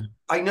 So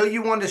I know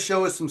you wanted to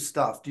show us some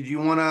stuff. Did you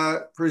want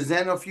to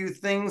present a few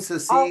things to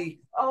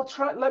see? I'll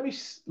try. Let me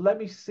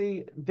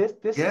see. This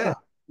is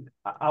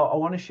I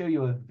want to show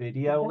you a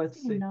video.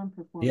 Let's see.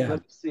 Let me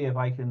see if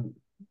I can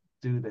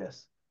do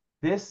this.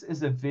 This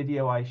is a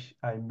video I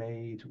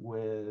made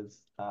with.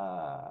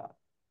 Can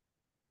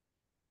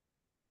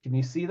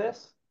you see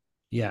this?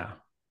 Yeah.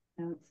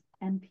 Notes,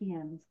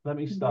 NPMs. Let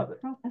me start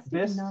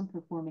this.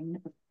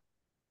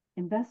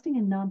 Investing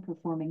in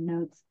non-performing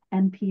notes,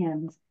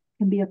 NPMs,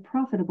 can be a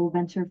profitable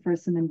venture for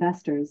some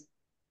investors,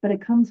 but it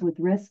comes with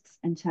risks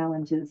and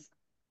challenges.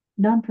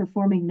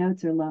 Non-performing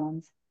notes are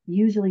loans,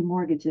 usually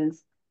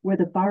mortgages, where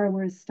the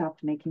borrowers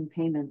stopped making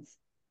payments.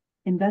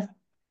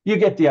 You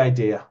get the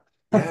idea.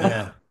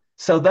 Yeah.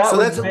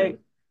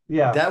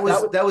 That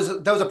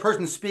was a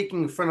person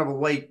speaking in front of a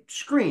white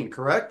screen,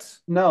 correct?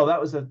 No,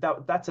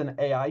 that's an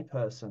AI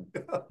person.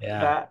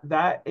 Yeah.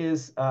 That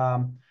is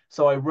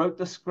So I wrote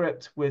the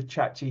script with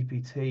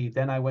ChatGPT.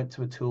 Then I went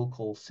to a tool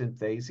called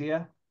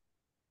Synthesia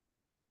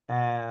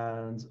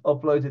and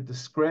uploaded the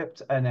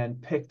script, and then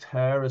picked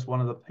her as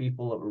one of the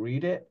people that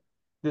read it.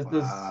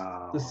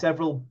 There's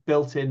several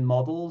built-in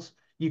models.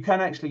 You can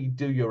actually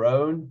do your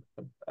own.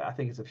 I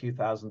think it's a few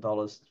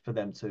 $1,000s for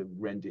them to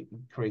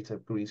create a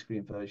green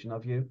screen version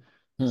of you.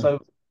 So,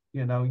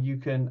 you know, you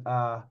can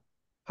have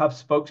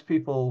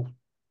spokespeople.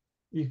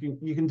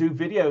 You can do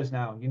videos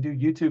now. You can do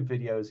YouTube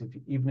videos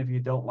even if you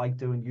don't like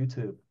doing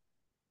YouTube.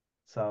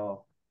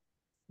 So,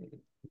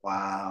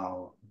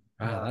 wow,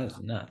 that is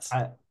nuts.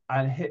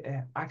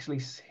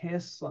 Actually,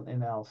 here's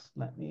something else.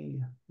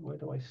 Where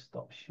do I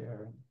stop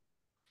sharing?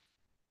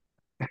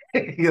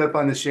 You gotta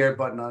find the share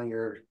button on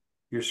your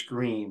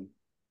screen.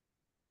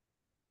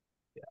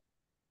 Yeah.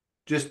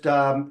 Just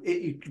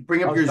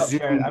bring up your Zoom.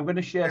 Sharing. I'm going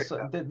to share.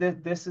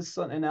 This is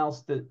something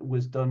else that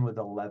was done with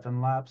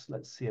 11 Labs.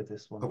 Let's see if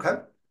this one. Okay.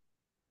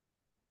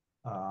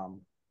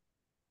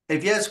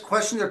 If you have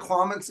questions or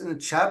comments in the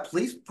chat,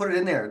 please put it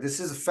in there. This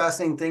is a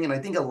fascinating thing, and I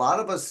think a lot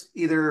of us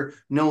either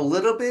know a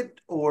little bit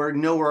or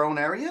know our own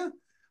area.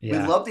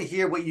 Yeah. We'd love to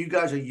hear what you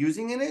guys are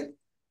using in it,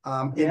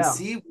 and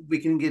see if we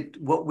can get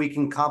what we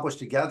can accomplish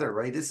together.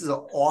 Right? This is an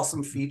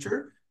awesome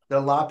feature that a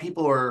lot of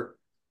people are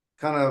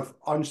kind of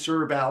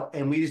unsure about,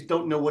 and we just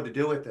don't know what to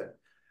do with it.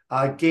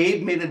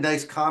 Gabe made a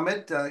nice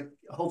comment.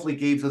 Hopefully,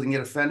 Gabe doesn't get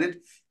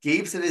offended.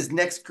 Gabe said his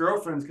next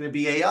girlfriend is going to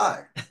be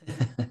AI.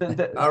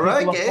 All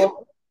right, Gabe.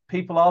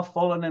 People are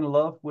falling in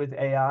love with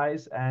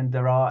AIs, and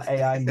there are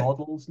AI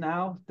models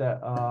now that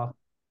are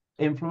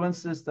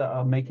influencers that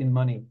are making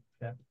money.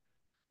 Yeah.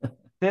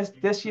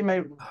 This you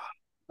may.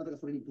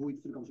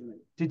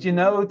 Did you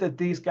know that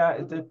these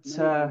guys, that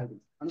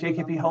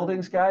JKP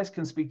Holdings guys,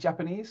 can speak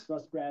Japanese?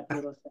 Wow.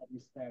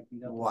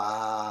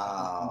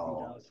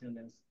 Wow.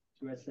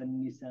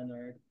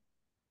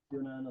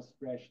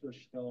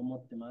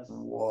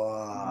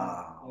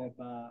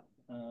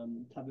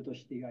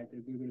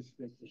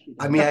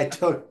 I mean, I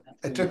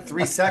took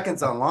 3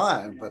 seconds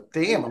online, but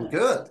damn, I'm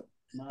good.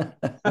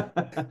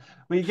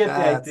 We get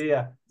the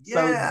idea.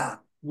 Yeah. So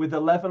with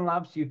 11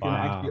 Labs, you can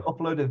actually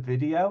upload a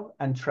video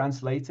and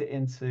translate it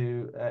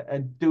into,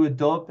 do a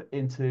dub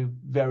into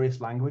various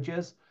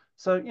languages.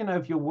 So, you know,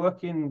 if you're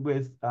working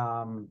with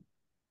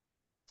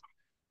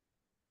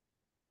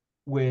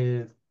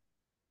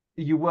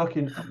you work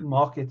in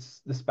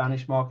markets, the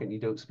Spanish market, and you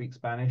don't speak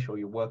Spanish, or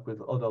you work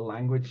with other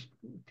language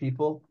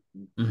people,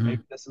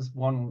 maybe this is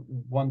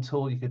one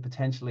tool you could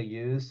potentially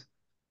use.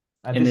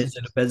 And is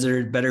it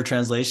a better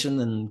translation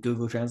than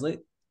Google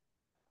Translate?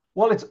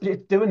 Well, it's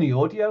doing the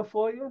audio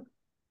for you.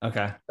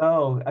 Okay.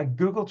 Oh,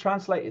 Google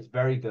Translate is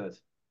very good.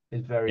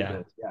 It's very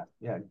good.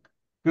 Yeah.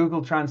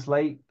 Google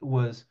Translate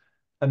was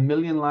 1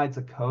 million lines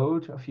of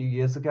code a few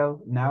years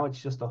ago. Now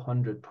it's just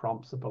 100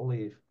 prompts, I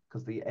believe,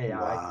 because the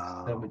AI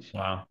is so much.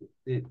 Wow.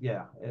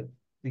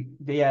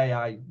 The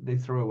AI, they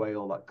threw away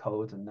all that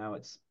code, and now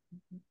it's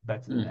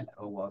better than it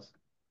ever was.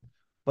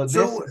 But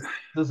this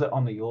does it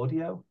on the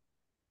audio.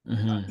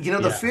 You know,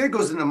 the fear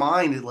goes into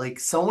mind, like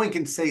someone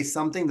can say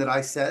something that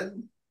I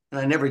said and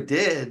I never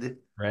did.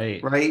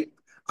 Right.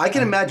 I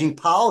can imagine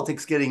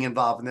politics getting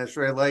involved in this,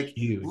 right? Like,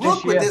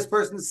 look what this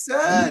person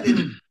said.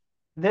 And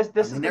this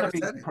is going to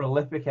be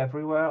prolific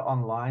everywhere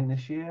online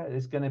this year.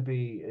 It's going to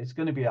be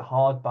a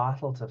hard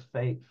battle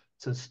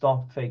to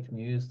stop fake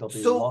news. There'll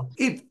be lots.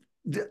 If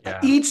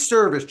each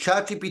service,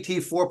 ChatGPT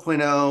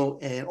 4.0,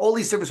 and all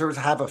these services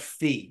have a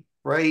fee,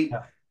 right?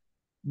 Yeah.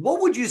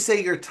 What would you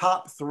say your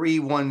top 3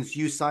 ones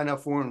you sign up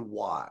for, and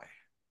why?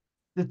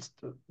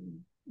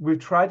 We've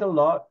tried a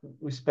lot.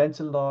 We spent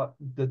a lot.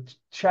 The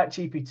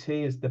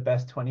ChatGPT is the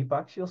best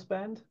 $20 you'll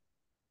spend.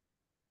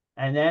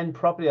 And then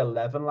probably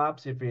 11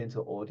 Labs if you're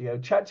into audio.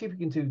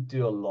 ChatGPT can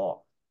do a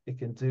lot. It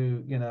can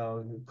do, you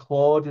know,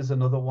 Claude is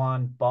another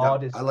one.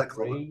 Bard is like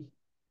free. Claude.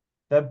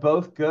 They're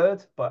both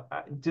good, but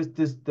just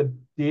the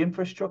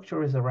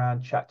infrastructure is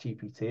around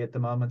ChatGPT at the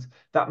moment.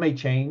 That may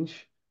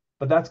change,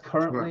 but that's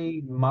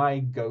currently my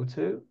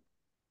go-to.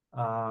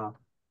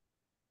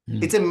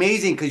 It's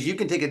amazing because you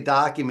can take a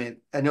document.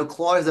 I know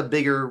Claude has a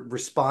bigger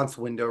response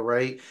window,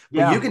 right?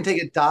 But you can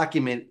take a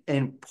document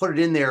and put it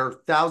in there,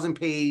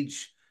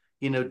 1,000-page,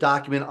 you know,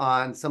 document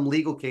on some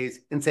legal case,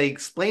 and say,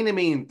 explain to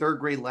me in 3rd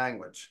grade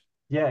language.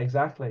 Yeah,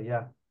 exactly.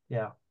 Yeah.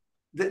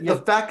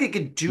 The fact it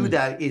could do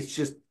that is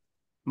just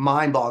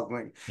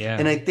mind-boggling. Yeah.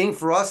 And I think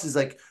for us is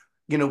like,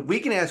 you know, we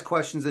can ask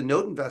questions in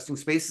note investing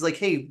spaces like,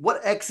 hey, what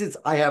exits?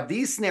 I have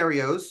these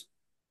scenarios,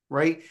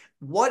 right?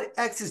 What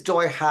exits do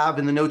I have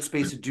in the note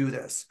space to do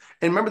this?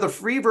 And remember, the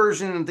free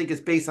version, I think, is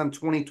based on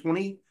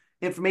 2020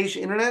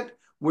 information internet,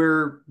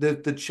 where the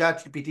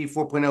ChatGPT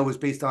 4.0 is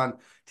based on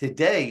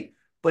today.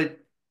 But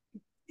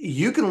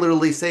you can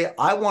literally say,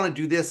 I want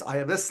to do this. I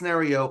have this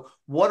scenario.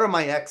 What are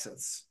my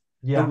exits?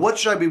 Yeah. And what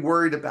should I be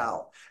worried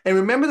about? And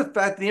remember the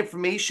fact that the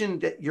information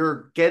that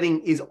you're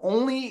getting is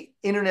only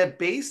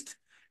internet-based.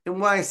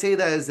 And why I say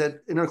that is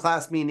that in our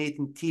class, me and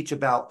Nathan teach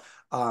about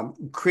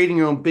creating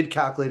your own bid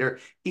calculator.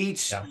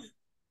 Each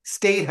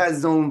state has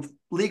its own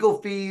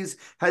legal fees,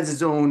 has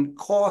its own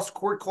cost,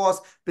 court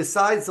costs.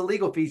 Besides the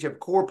legal fees, you have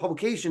core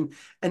publication,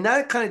 and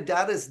that kind of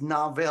data is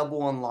not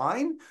available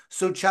online.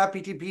 So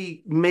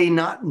ChatGPT may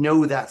not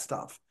know that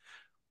stuff.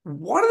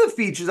 One of the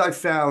features I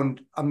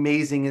found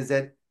amazing is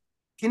that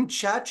can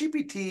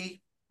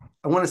ChatGPT,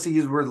 I want to say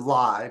use the word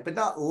lie, but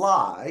not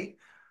lie,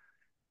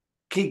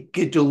 can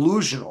get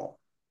delusional.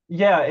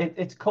 Yeah,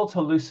 it's called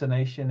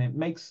hallucination. It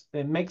makes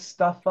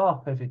stuff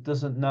up if it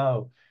doesn't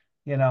know.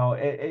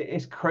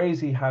 It's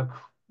crazy how,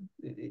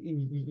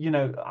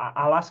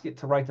 I'll ask it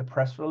to write a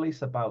press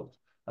release about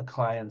a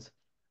client,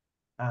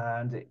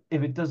 and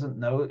if it doesn't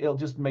know, it'll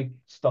just make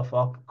stuff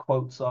up,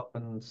 quotes up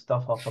and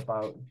stuff up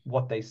about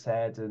what they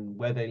said and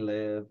where they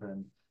live.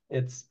 And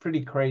it's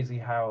pretty crazy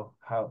how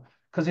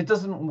because it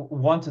doesn't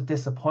want to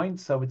disappoint,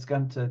 so it's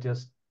going to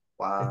just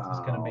it's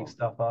just going to make Wow.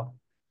 stuff up.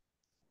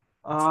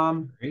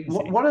 Crazy.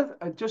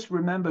 I just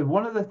remembered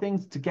one of the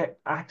things to get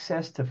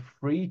access to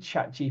free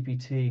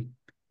ChatGPT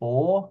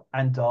 4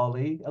 and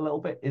DALL-E a little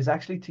bit is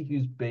actually to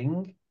use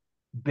Bing.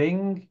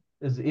 Bing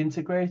has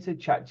integrated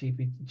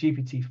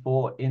ChatGPT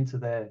 4 into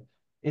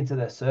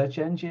their search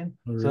engine.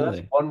 So that's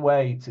Really? one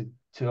way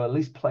to at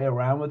least play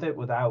around with it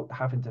without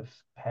having to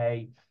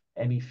pay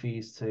any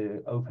fees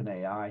to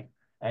OpenAI.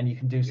 And you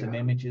can do some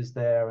images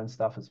there and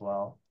stuff as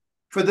well.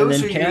 For And those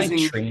then who are can I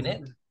using train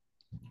it?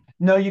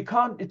 No, you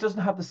can't. It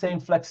doesn't have the same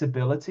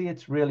flexibility.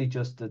 It's really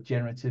just a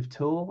generative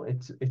tool.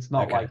 It's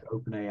not Okay. like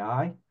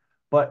OpenAI,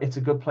 but it's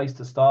a good place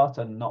to start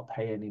and not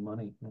pay any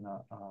money.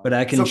 But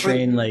I can So for-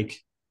 train like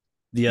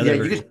the other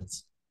you can,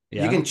 versions.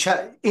 you can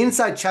chat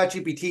inside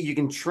ChatGPT, you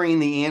can train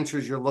the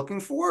answers you're looking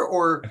for,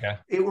 or Okay.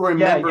 it will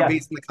remember yeah.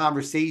 based on the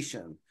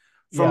conversation.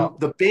 Yeah. From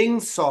the Bing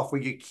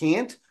software, you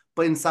can't,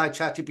 but inside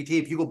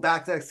ChatGPT, if you go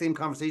back to that same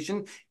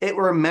conversation, it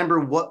will remember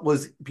what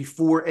was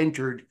before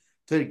entered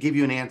to give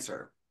you an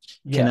answer.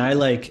 Can Yeah. I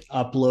like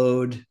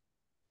upload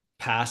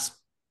past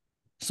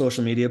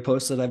social media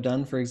posts that I've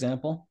done, for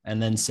example,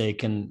 and then say,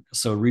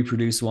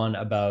 reproduce one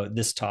about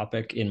this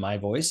topic in my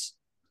voice?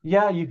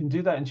 Yeah, you can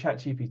do that in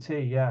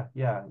ChatGPT. Yeah.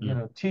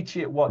 Teach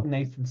it what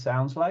Nathan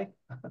sounds like.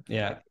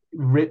 Yeah.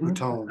 Written.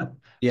 Tone.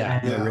 Yeah.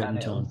 And, The written and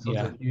it'll tone. sort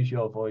Yeah. of use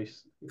your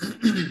voice.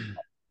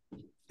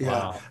 Yeah.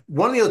 Wow.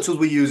 One of the other tools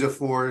we use it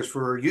for is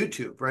for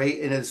YouTube, right?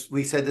 And as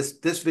we said,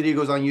 this video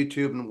goes on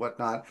YouTube and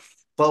whatnot.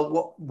 But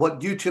what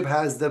YouTube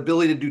has the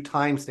ability to do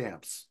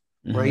timestamps,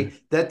 right?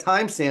 That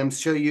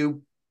timestamps show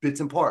you bits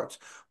and parts.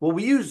 Well,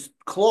 we use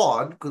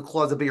Claude, because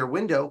Claude's a bigger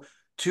window,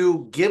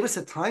 to give us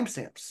the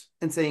timestamps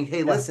and saying,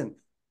 hey, listen,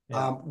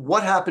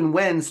 what happened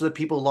when, so that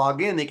people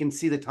log in, they can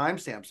see the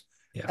timestamps.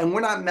 Yeah. And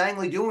we're not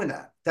manually doing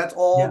that. That's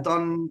all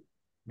done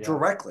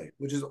directly,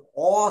 which is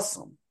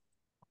awesome.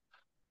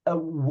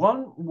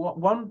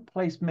 One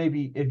place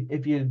maybe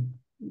if you're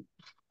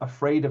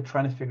afraid of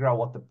trying to figure out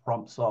what the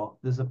prompts are,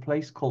 there's a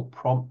place called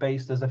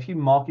PromptBase. There's a few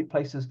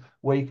marketplaces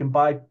where you can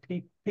buy.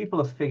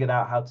 People have figured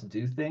out how to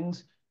do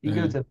things. You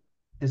go to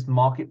this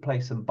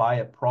marketplace and buy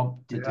a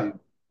prompt to do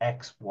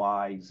X,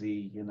 Y,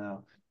 Z.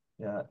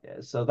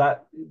 So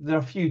that there are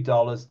a few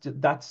dollars.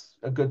 That's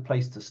a good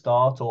place to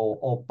start,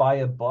 or buy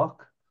a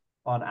book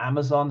on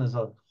Amazon. There's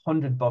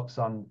 $100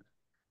 on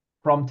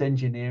prompt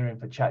engineering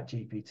for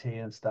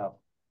ChatGPT and stuff.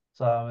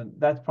 So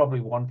that's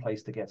probably one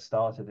place to get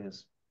started,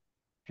 is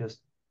just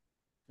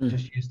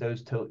use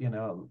those tools.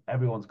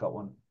 Everyone's got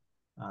one.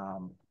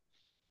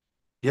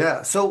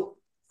 Yeah. So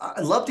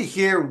I'd love to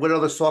hear what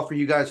other software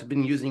you guys have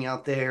been using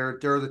out there.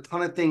 There are a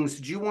ton of things.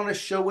 Do you want to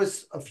show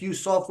us a few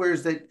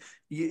softwares that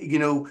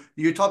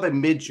you're talking about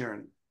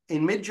Midjourney?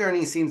 And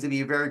Midjourney seems to be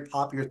a very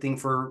popular thing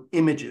for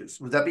images.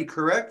 Would that be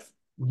correct?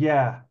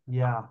 Yeah.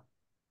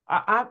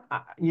 I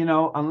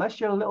unless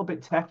you're a little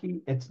bit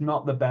techie, it's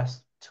not the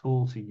best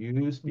tool to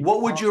use.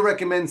 What would you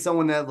recommend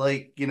someone that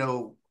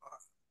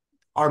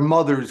our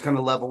mother's kind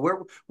of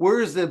level? Where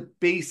is the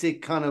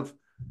basic kind of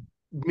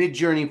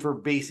Midjourney for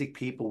basic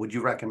people would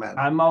you recommend?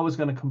 I'm always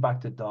going to come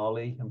back to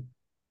DALL-E.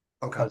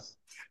 Okay.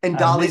 And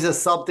DALL-E's a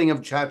something of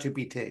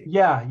ChatGPT.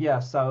 Yeah.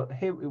 So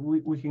here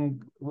we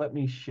can, let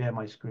me share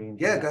my screen.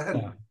 Yeah, go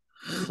ahead.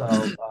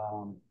 So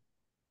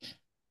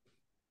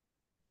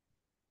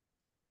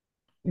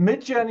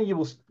Midjourney,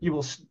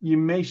 you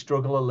may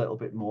struggle a little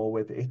bit more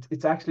with it.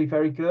 It's actually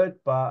very good,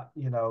 but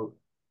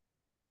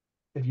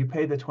if you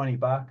pay the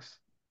 $20,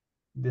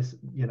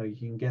 you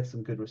can get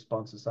some good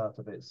responses out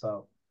of it.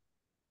 So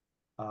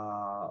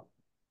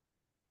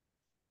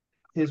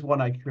here's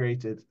one I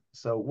created.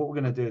 So what we're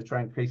going to do is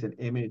try and create an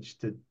image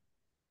to.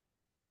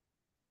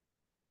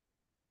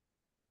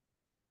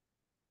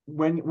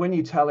 When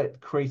you tell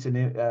it create an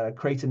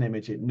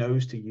image, it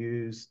knows to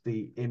use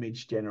the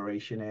image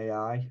generation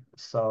AI.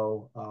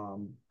 So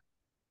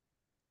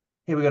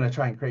here we're going to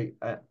try and create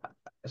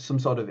some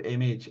sort of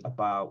image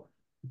about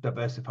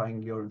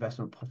diversifying your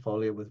investment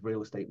portfolio with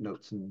real estate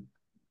notes. And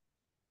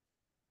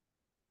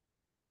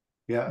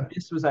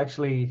this was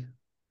actually,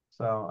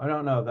 so I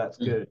don't know if that's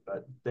good,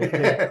 but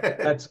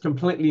that's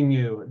completely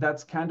new.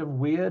 That's kind of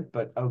weird,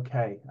 but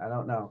okay. I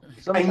don't know.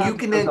 And you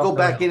can then go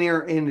back in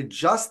here and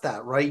adjust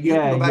that, right? You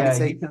can go back and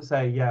say, you can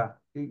say,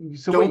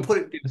 So what Don't you put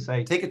can it, do is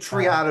say, take a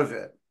tree out of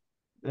it,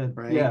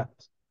 right? yeah,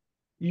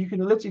 you can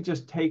literally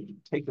just take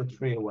the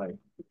tree away.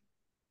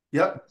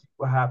 Yep.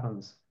 What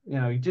happens?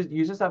 You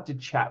just have to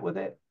chat with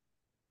it.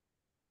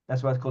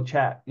 That's why it's called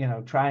chat.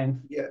 Try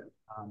and Yeah.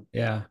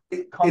 Yeah.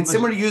 It's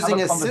similar to have a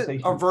using a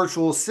conversation.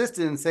 virtual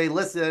assistant and say,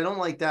 listen, I don't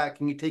like that.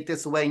 Can you take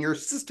this away? And your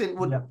assistant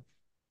would Yeah,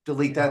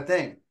 delete that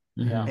thing.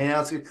 yeah. And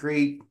now it's going to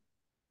create,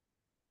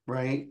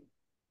 right?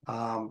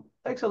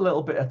 Takes a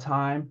little bit of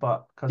time,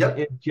 but because Yep.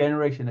 it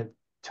generation is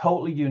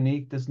totally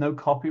unique. There's no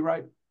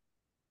copyright.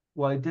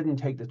 Well, it didn't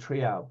take the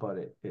tree out, but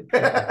it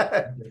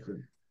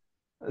different.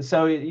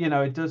 So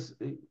it does.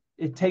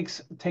 It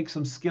takes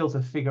some skill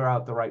to figure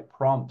out the right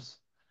prompts,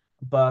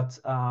 but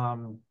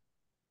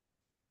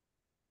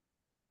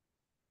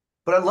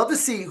But I'd love to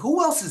see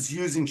who else is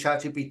using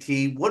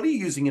ChatGPT. What are you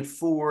using it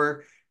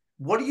for?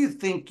 What do you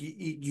think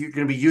you're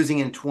going to be using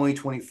in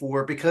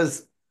 2024?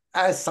 Because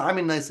as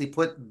Simon nicely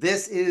put,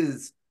 this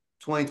is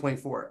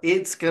 2024.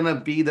 It's going to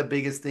be the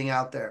biggest thing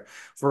out there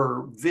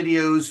for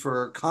videos,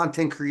 for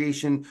content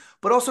creation,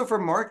 but also for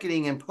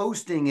marketing and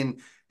posting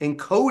and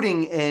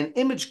coding and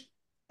image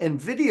and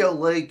video.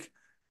 Like,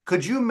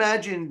 could you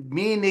imagine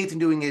me and Nathan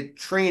doing a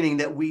training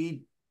that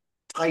we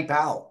type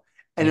out?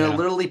 And it'll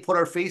literally put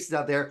our faces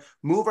out there,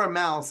 move our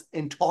mouths,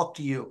 and talk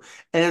to you.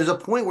 And there's a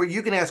point where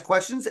you can ask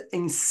questions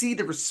and see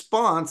the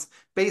response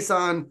based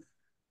on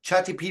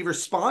ChatGPT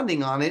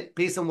responding on it,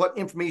 based on what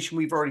information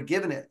we've already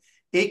given it.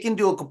 It can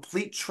do a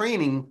complete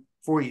training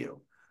for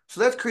you. So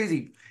that's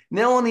crazy.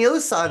 Now, on the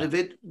other side of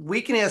it,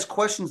 we can ask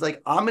questions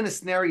like, I'm in a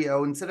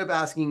scenario, instead of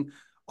asking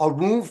a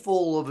room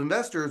full of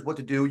investors what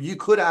to do, you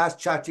could ask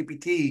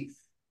ChatGPT,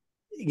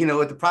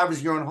 at the privacy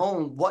of your own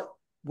home,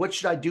 what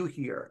should I do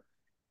here?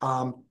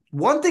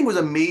 One thing was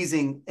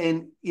amazing,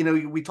 and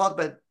we talked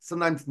about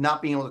sometimes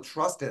not being able to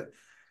trust it.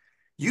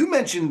 You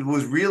mentioned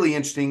was really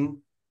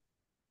interesting.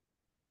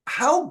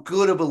 How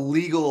good of a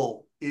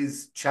legal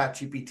is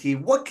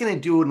ChatGPT? What can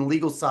it do in the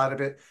legal side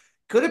of it?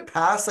 Could it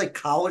pass like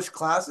college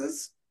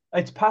classes?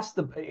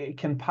 it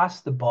can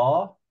pass the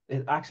bar.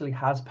 It actually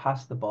has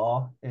passed the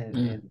bar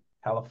in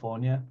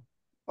California.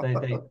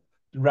 They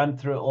ran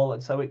through it all,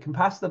 so it can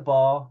pass the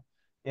bar.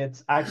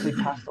 It's actually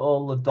passed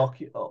all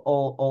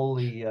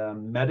the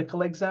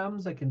medical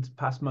exams. It can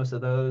pass most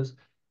of those.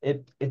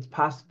 It's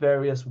passed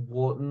various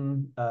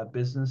Wharton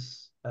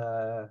business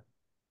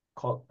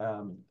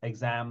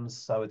exams.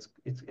 So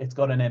it's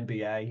got an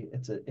MBA.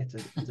 It's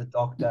a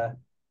doctor.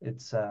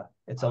 It's a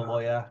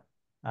lawyer.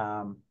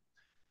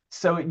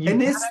 So you And can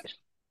this,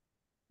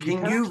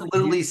 can you actually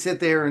literally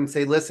sit there and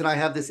say, listen, I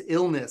have this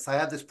illness, I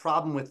have this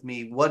problem with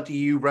me. What do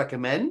you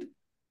recommend?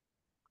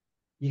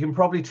 You can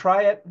probably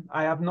try it.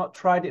 I have not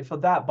tried it for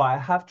that, but I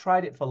have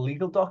tried it for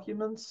legal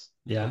documents.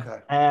 Yeah. Okay.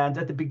 And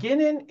at the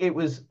beginning, it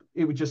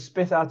would just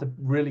spit out a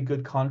really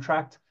good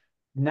contract.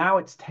 Now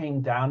it's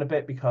tamed down a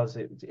bit because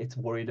it's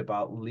worried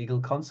about legal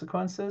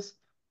consequences,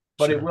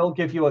 but it will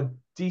give you a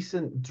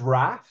decent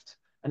draft,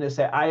 and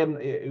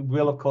it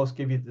will of course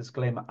give you the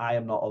disclaimer, I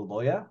am not a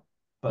lawyer,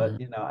 but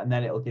and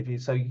then it'll give you,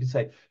 so you can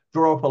say,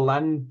 draw up a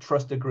land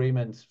trust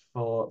agreement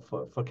for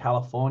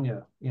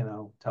California,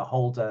 to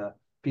hold a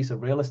piece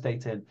of real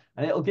estate in,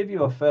 and it'll give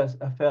you a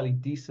fairly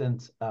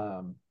decent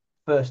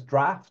first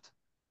draft.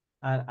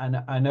 And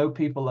I know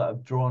people that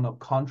have drawn up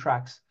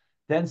contracts,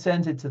 then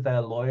sent it to their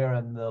lawyer,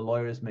 and the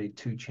lawyer has made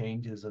 2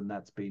 changes, and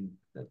that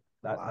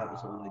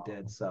was all they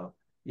did. So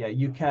yeah,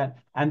 you can.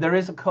 And there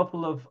is a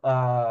couple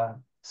of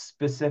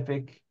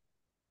specific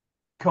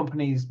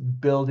companies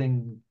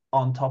building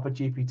on top of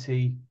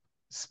GPT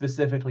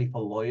specifically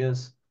for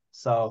lawyers.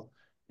 So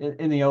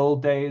in the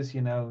old days,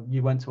 you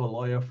went to a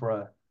lawyer for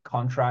a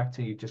contract,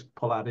 and you just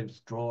pull out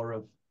his drawer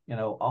of,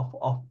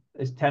 off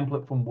his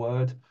template from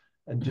Word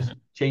and just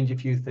change a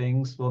few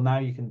things. Well, now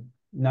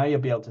you'll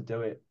be able to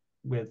do it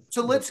with.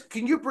 So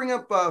can you bring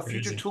up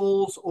future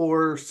tools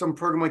or some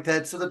program like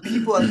that, so the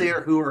people out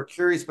there who are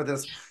curious about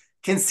this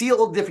can see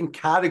all the different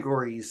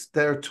categories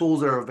that are tools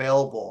that are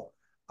available.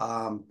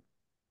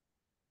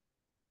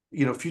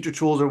 Future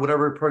tools or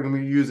whatever program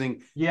you're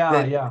using.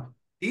 Yeah.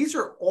 These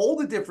are all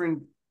the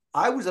different.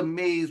 I was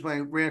amazed when I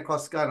ran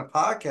across this guy on a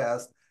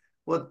podcast.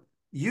 Well,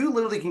 you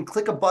literally can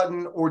click a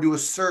button or do a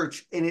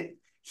search, and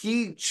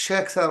he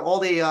checks out all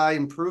the AI,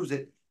 improves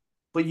it.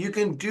 But you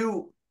can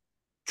do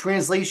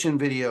translation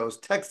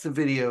videos, text to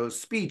videos,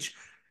 speech,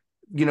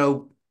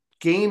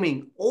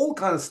 gaming, all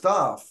kind of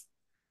stuff.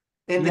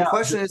 And the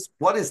question is,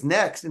 what is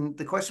next? And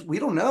the question, we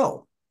don't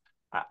know.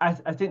 I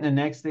think the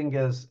next thing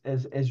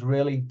is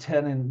really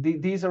turning.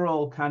 These are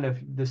all kind of,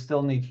 they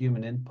still need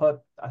human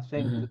input. I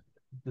think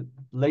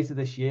later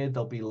this year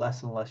there'll be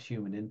less and less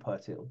human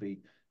input. It'll be,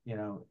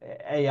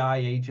 AI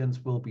agents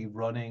will be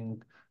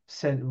responding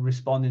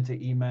to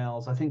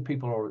emails. I think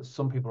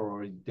some people are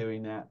already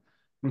doing that.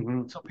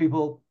 Some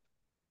people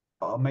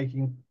are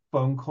making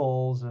phone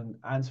calls and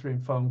answering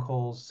phone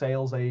calls.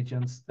 Sales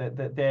agents,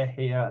 that they're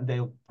here, and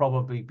they'll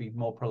probably be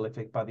more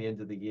prolific by the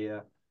end of the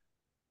year.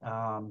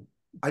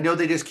 I know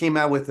they just came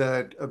out with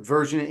a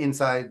version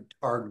inside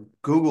our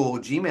Google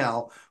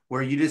Gmail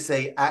where you just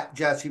say at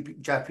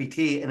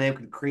ChatGPT, and then it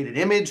can create an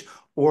image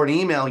or an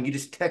email. You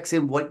just text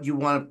in what you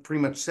want to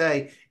pretty much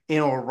say, and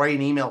it'll write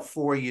an email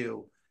for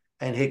you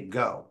and hit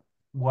go.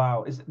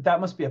 Wow,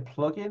 that must be a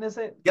plugin, is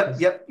it?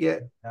 Yep, yeah.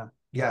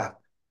 Yeah.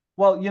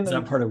 Well, Is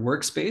that part of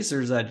Workspace, or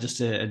is that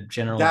just a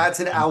general? That's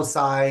an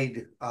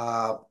outside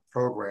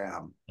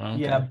program.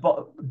 Okay. Yeah,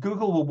 but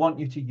Google will want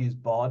you to use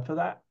Bard for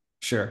that.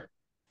 Sure.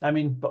 I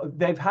mean,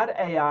 they've had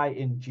AI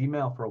in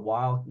Gmail for a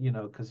while,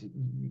 because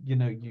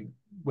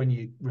when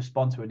you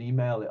respond to an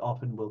email, it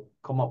often will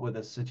come up with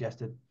a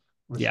suggested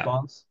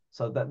response.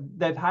 So that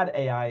they've had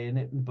AI in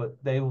it, but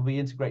they will be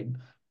integrating.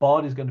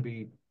 Bard is going to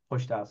be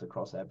pushed out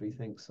across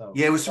everything. So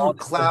yeah, it was through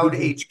Cloud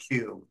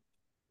HQ.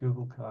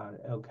 Google Cloud.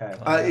 Okay.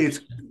 It's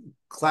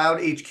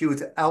Cloud HQ.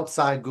 It's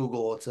outside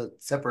Google. It's a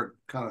separate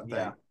kind of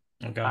thing.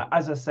 Yeah. Okay.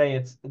 As I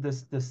say,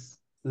 there's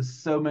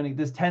so many.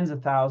 There's tens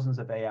of thousands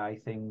of AI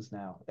things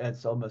now.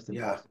 It's almost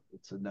impossible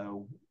to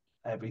know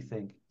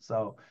everything.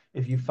 So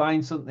if you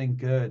find something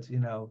good,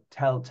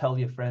 tell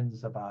your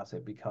friends about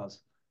it, because.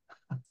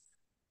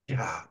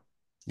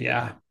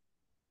 Yeah.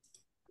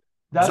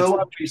 That's so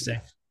what interesting.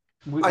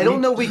 I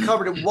don't know if we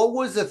covered it. What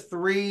was the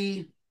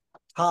 3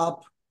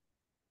 top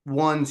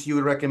ones you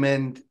would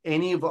recommend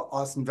any of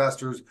us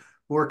investors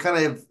who are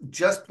kind of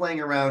just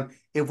playing around?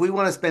 If we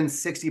want to spend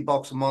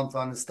 $60 a month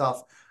on this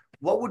stuff,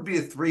 what would be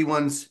the 3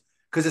 ones?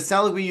 Because it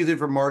sounds like we use it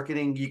for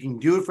marketing. You can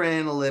do it for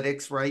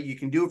analytics, right? You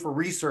can do it for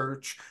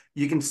research.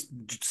 You can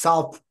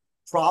solve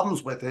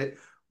problems with it.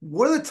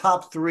 What are the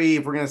top 3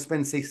 if we're going to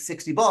spend, say,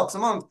 $60 a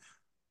month?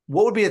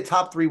 What would be the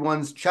top 3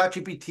 ones?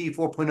 ChatGPT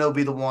 4.0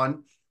 be the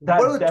one.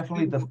 That's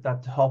definitely the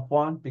top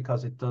one,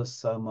 because it does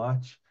so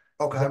much.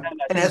 Okay. And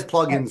it has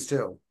plugins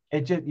too.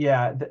 It just,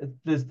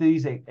 there's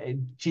these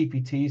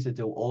GPTs that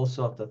do all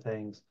sorts of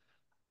things.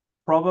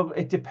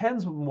 Probably it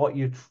depends on what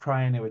you're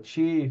trying to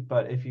achieve,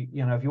 but if you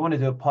want to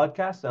do a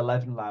podcast,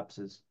 11 Labs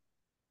is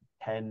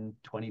 $10,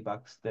 $20,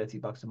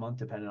 $30 a month,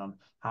 depending on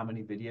how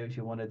many videos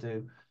you want to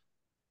do.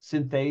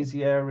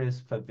 Synthesia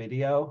is for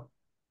video.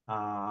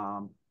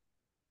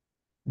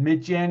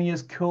 Midjourney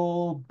is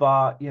cool,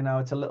 but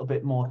it's a little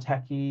bit more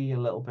techie, a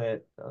little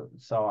bit.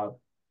 So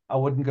I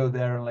wouldn't go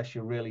there unless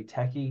you're really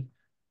techie.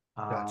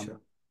 Gotcha.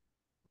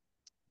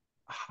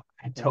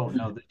 I don't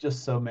know. There's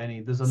just so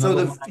many. There's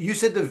another. So you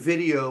said the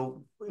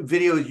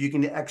videos you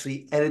can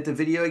actually edit the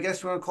video, I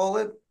guess you want to call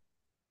it.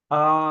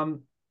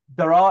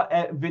 There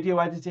are video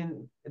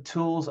editing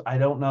tools. I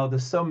don't know.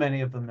 There's so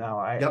many of them now.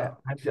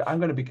 I'm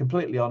going to be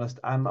completely honest.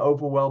 I'm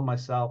overwhelmed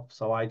myself,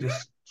 so I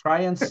just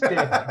try and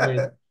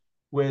stick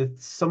with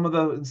some of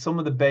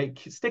the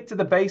stick to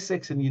the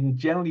basics, and you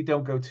generally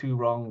don't go too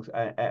wrong.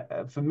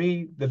 For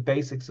me, the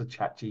basics of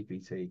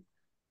ChatGPT.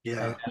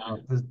 Yeah.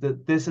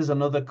 This is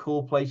another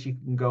cool place you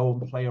can go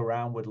and play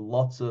around with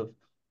lots of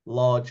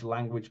large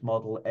language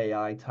model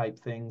AI type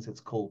things. It's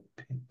called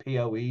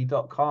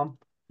POE.com.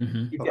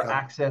 You get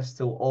access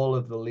to all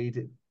of the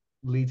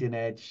leading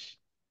edge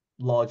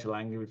large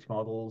language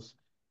models.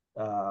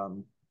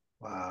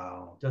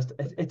 Wow. Just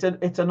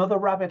it's another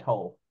rabbit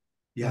hole.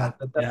 Yeah.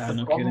 That's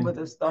the problem with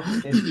this stuff.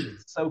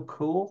 It's so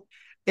cool.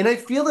 And I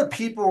feel that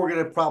people are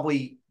going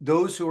to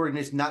those who are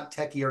just not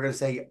techie are going to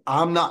say,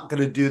 I'm not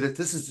going to do this.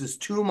 This is just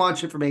too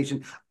much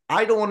information.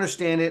 I don't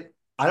understand it.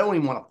 I don't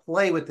even want to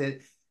play with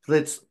it.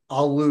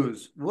 I'll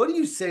lose. What do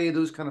you say to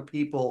those kind of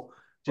people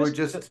who are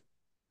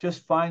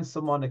just find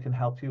someone that can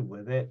help you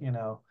with it?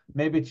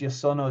 Maybe it's your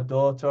son or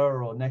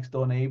daughter or next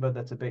door neighbor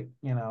that's a bit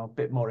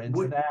more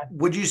into that.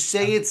 Would you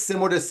say it's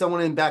similar to someone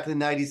in back in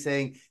the 90s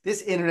saying,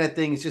 this internet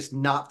thing is just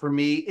not for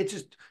me? It's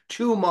just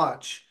too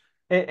much.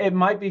 It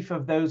might be for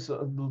those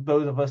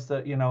of us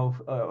that,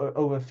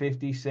 over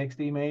 50,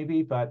 60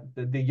 maybe, but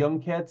the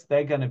young kids,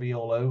 they're going to be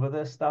all over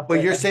this stuff.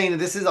 But you're saying that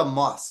this is a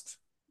must,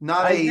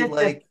 not it's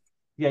like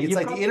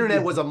the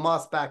internet was a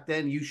must back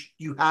then.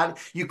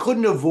 You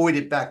couldn't avoid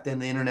it back then,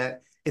 the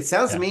internet. It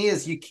sounds to me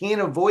as you can't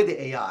avoid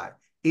the AI.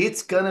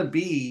 It's going to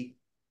be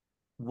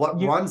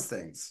what runs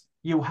things.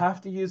 You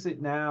have to use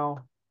it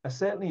now,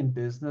 certainly in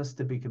business,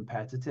 to be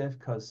competitive,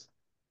 because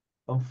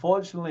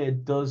unfortunately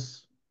it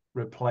does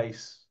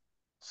replace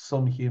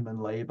some human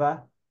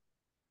labor,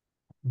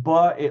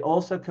 but it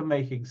also can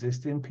make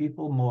existing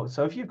people more.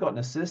 So if you've got an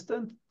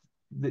assistant,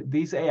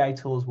 these AI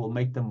tools will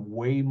make them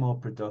way more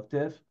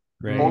productive.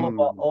 Right.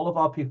 All of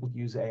our people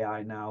use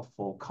AI now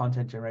for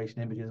content generation,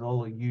 images,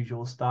 all the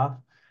usual stuff.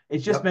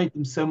 It's just made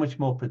them so much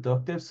more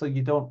productive. So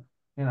you don't,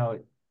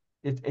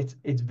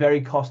 it's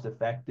very cost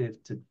effective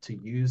to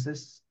use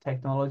this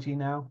technology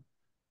now.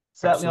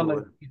 Certainly on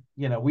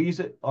the, we use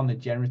it on the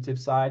generative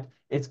side.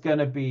 It's going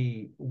to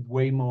be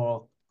way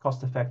more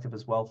cost effective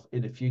as well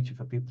in the future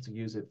for people to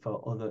use it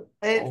for other.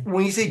 And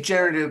when you say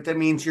generative, that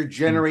means you're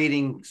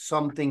generating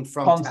something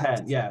from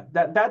content. Yeah,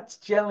 that's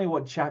generally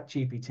what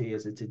ChatGPT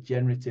is. It's a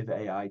generative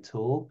AI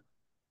tool.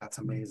 That's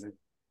amazing.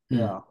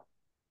 Yeah.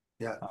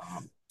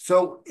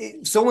 So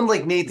someone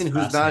like Nathan,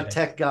 who's not a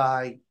tech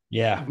guy,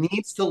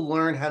 needs to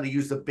learn how to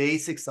use the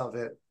basics of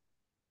it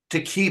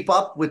to keep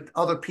up with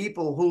other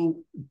people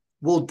who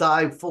will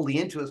dive fully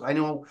into this. I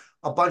know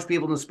a bunch of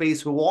people in the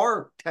space who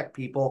are tech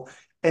people,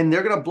 and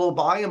they're going to blow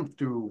by them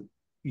through,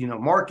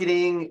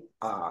 marketing,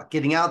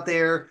 getting out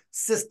there,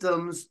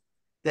 systems.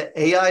 That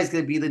AI is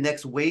going to be the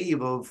next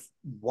wave of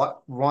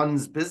what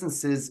runs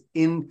businesses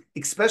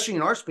especially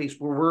in our space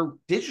where we're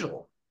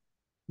digital.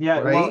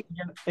 Yeah, right? well,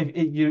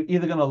 you're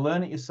either going to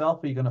learn it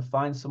yourself or you're going to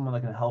find someone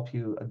that can help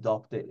you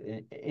adopt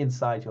it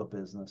inside your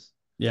business.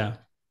 Yeah.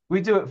 We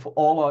do it for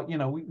all our,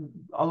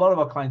 a lot of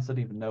our clients don't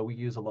even know we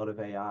use a lot of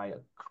AI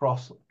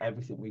across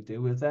everything we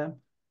do with them.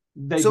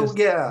 What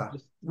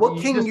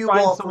can you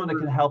find offer? Someone that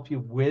can help you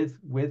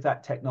with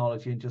that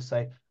technology and just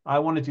say, I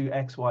want to do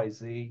X, Y,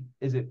 Z.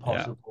 Is it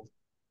possible?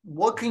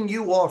 What can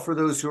you offer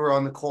those who are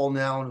on the call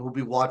now and who'll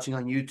be watching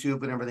on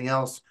YouTube and everything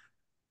else?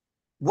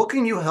 What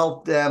can you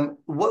help them?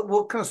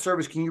 What kind of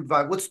service can you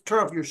provide? Let's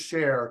turn off your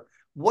share.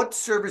 What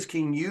service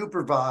can you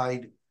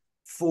provide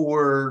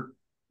for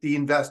the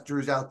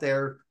investors out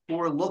there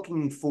who are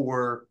looking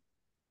for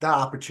the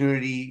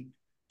opportunity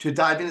to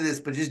dive into this,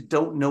 but just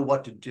don't know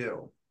what to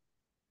do?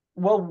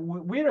 Well,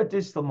 we're a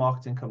digital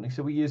marketing company,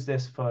 so we use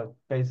this for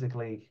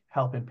basically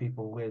helping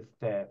people with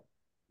their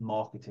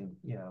marketing,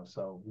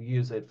 so we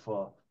use it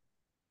for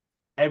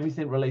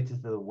everything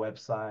related to the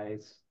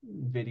website,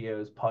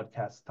 videos,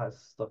 podcasts, types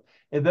of stuff.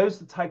 If those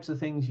are the types of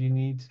things you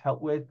need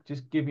help with,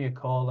 just give me a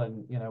call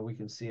and, we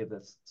can see if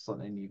that's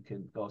something you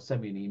can, or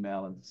send me an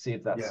email and see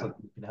if that's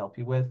something we can help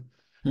you with.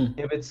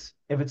 If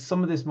it's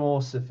some of this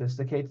more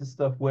sophisticated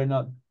stuff, we're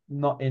not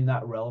in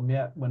that realm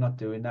yet. We're not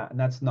doing that. And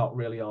that's not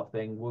really our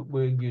thing.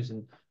 We're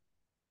using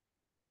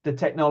the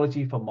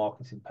technology for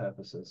marketing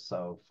purposes.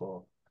 So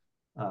for,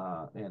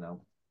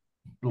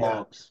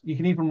 blogs. You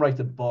can even write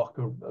a book,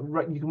 or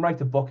you can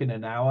write a book in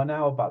an hour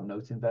now about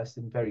note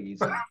investing, very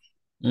easy.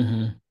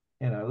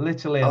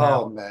 Literally an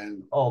hour,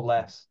 man, or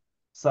less.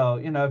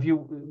 So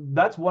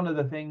that's one of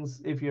the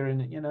things. If you're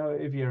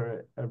if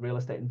you're a real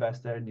estate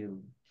investor and you're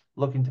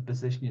looking to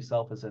position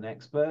yourself as an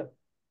expert,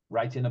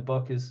 writing a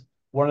book is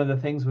one of the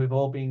things we've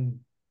all been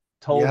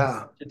told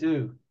to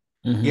do.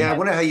 I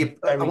wonder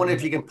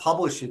if you can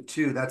publish it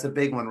too. That's a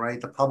big one,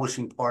 right? The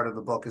publishing part of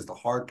the book is the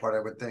hard part, I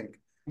would think.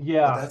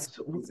 Yeah.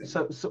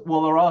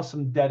 Well, there are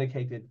some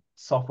dedicated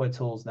software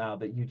tools now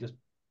that you just,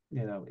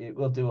 it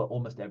will do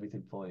almost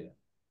everything for you.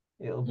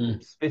 It'll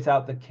spit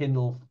out the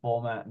Kindle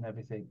format and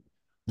everything.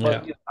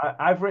 But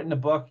I've written a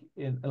book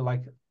in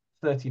like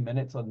 30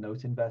 minutes on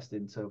note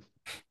investing. So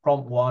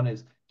prompt one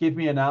is give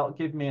me an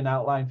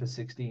outline for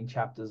 16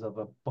 chapters of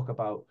a book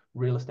about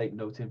real estate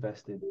note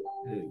investing.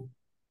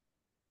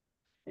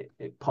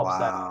 It pops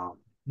that.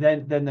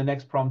 Then the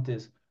next prompt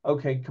is,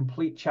 okay,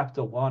 complete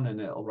chapter one, and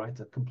it'll write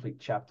a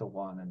complete chapter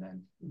one, and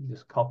then you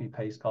just copy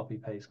paste.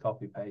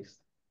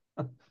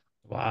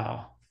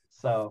 Wow.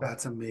 So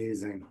that's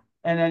amazing.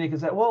 And then you can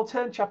say, well,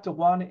 turn chapter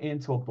one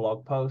into a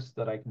blog post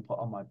that I can put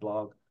on my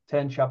blog.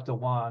 Turn chapter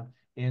one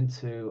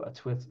into a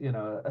tweet,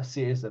 a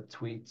series of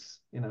tweets.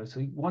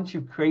 So once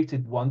you've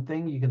created one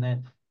thing, you can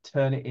then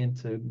turn it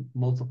into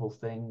multiple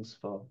things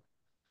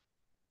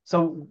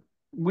So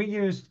we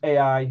use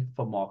AI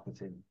for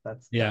marketing.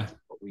 That's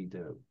what we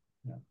do.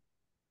 Yeah.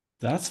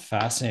 That's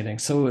fascinating.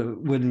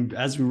 So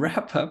as we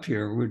wrap up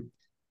here,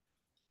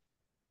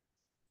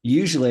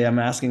 usually I'm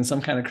asking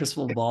some kind of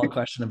crystal ball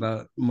question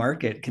about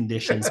market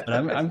conditions, but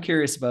I'm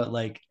curious about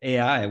like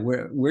AI.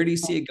 Where do you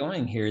see it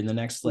going here in the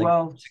next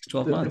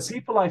 6-12 months? The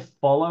people I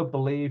follow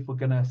believe we're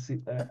going to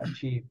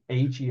achieve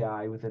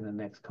AGI within the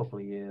next couple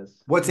of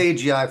years. What's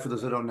AGI for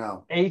those who don't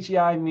know?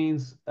 AGI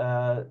means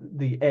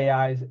the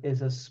AI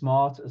is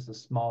smarter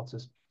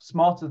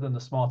than the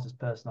smartest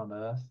person on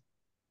earth.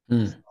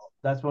 So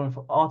that's one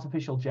for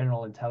artificial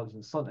general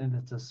intelligence, something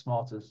that's as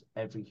smart as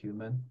every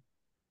human.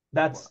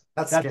 That's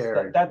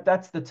scary.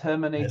 That's the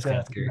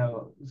Terminator,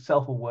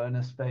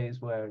 self-awareness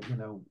phase where,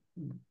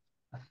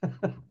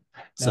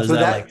 So is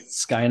that like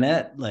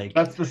Skynet? Like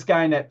that's the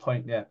Skynet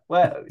point, yeah.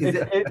 Well,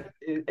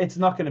 it's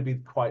not going to be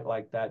quite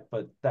like that,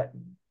 but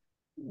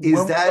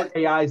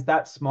AI is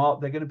that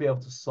smart, they're going to be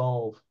able to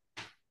solve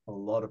a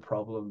lot of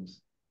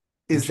problems.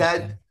 Is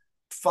that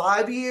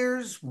 5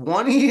 years,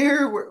 1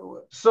 year?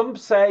 Some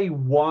say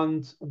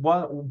one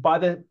by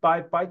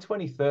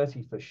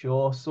 2030 for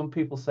sure. Some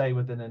people say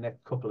within the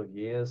next couple of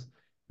years.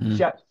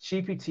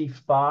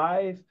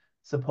 GPT-5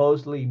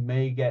 supposedly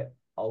may get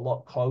a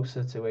lot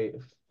closer to a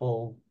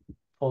full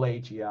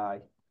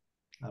AGI.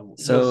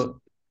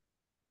 So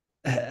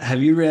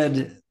have you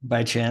read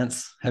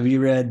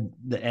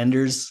the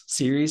Enders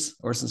series,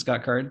 Orson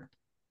Scott Card?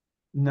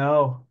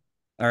 No.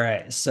 All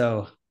right.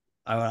 So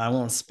I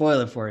won't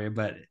spoil it for you,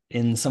 but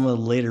in some of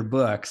the later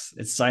books,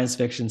 it's science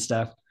fiction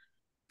stuff,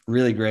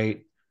 really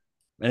great.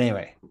 But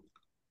anyway,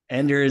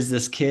 Ender is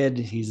this kid.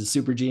 He's a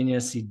super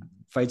genius. He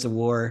fights a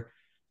war.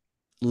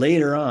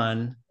 Later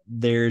on,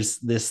 there's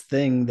this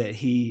thing that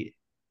he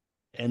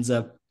ends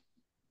up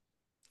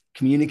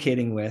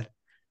communicating with.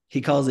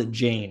 He calls it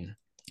Jane,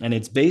 and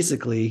it's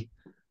basically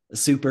a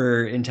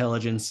super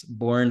intelligence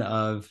born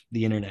of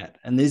the internet.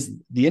 And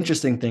the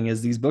interesting thing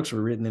is these books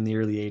were written in the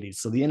early 80s,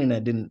 so the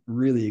internet didn't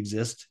really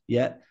exist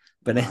yet.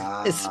 but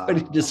it's what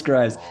he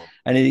describes.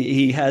 And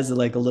he has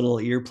like a little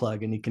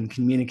earplug, and he can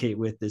communicate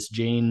with this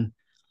Jane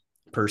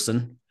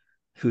person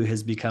who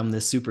has become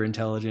this super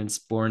intelligence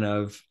born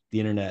of the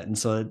internet. And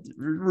so it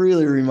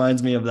really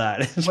reminds me of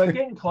that. We're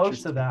getting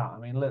close to that. I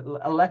mean,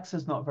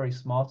 Alexa's not very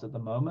smart at the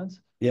moment.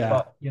 Yeah.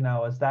 But, you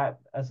know,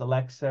 as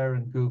Alexa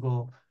and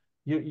Google,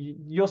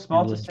 your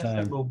smart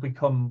assistant will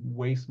become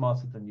way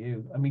smarter than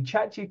you. I mean,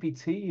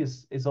 ChatGPT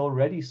is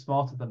already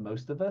smarter than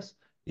most of us.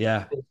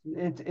 Yeah.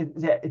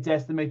 It's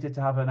estimated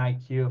to have an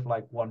IQ of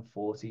like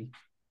 140,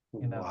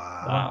 you know,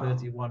 Wow.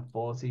 130,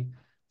 140.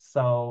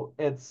 So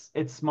it's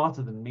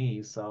smarter than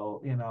me.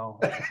 So, you know.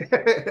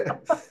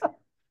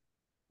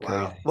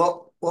 Wow.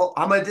 Well,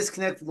 I'm gonna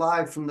disconnect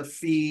live from the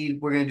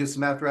feed. We're gonna do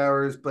some after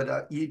hours,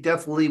 but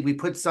we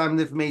put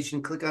Simon's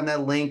information. Click on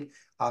that link,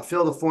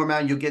 fill the form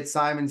out. You'll get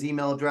Simon's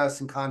email address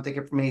and contact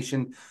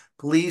information.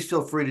 Please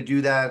feel free to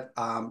do that.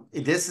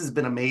 This has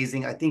been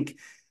amazing. I think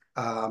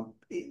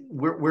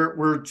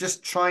we're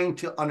just trying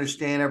to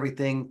understand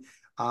everything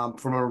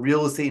from a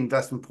real estate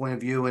investment point of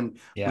view, and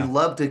we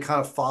love to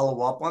kind of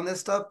follow up on this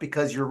stuff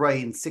because you're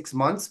right. In 6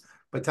 months,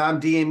 by the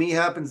time DME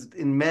happens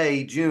in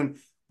May, June,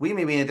 we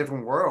may be in a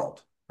different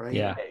world, right?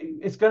 Yeah.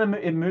 It's going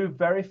to move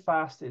very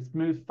fast. It's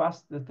moved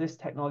fast. This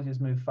technology has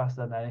moved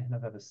faster than anything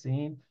I've ever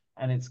seen.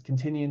 And it's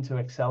continuing to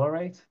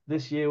accelerate.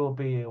 This year will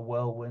be a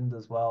whirlwind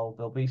as well.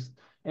 There'll be,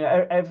 you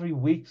know, every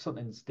week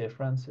something's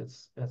different.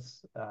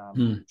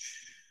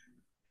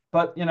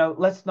 But, you know,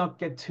 let's not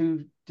get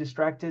too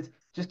distracted.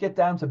 Just get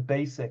down to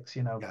basics,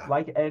 you know,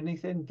 like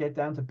anything, get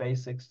down to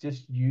basics.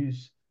 Just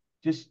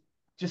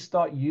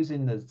start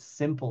using the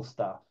simple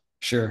stuff.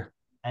 Sure.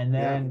 And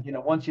then, you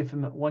know, once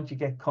you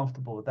get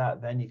comfortable with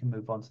that, then you can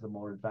move on to the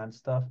more advanced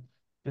stuff.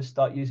 Just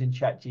start using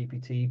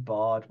ChatGPT,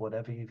 Bard,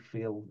 whatever you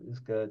feel is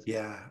good.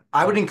 Yeah.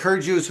 I would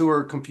encourage you who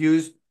are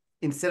confused,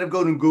 instead of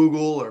going to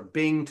Google or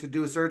Bing to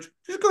do a search,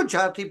 just go to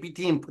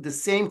ChatGPT and put the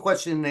same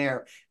question in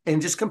there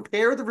and just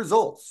compare the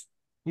results.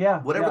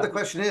 Yeah. Whatever the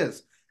question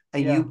is.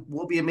 And you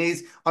will be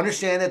amazed.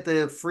 Understand that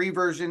the free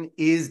version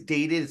is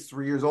dated. It's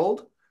 3 years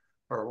old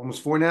or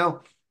almost 4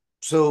 now.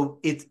 So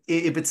if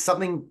it's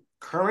something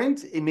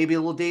current, it may be a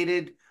little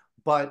dated,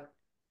 but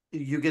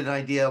you get an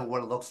idea of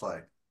what it looks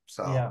like.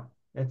 So yeah,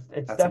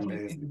 it's definitely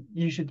amazing.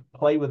 You should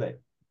play with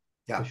it,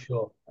 for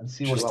sure, and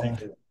see what it's doing.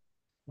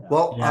 Yeah.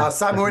 Well,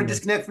 Simon, we're going to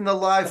disconnect from the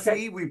live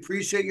feed. We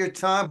appreciate your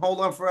time. Hold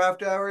on for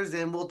after hours,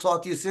 and we'll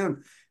talk to you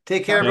soon.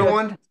 Take care,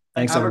 everyone.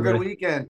 Thanks, Have everybody. a good weekend.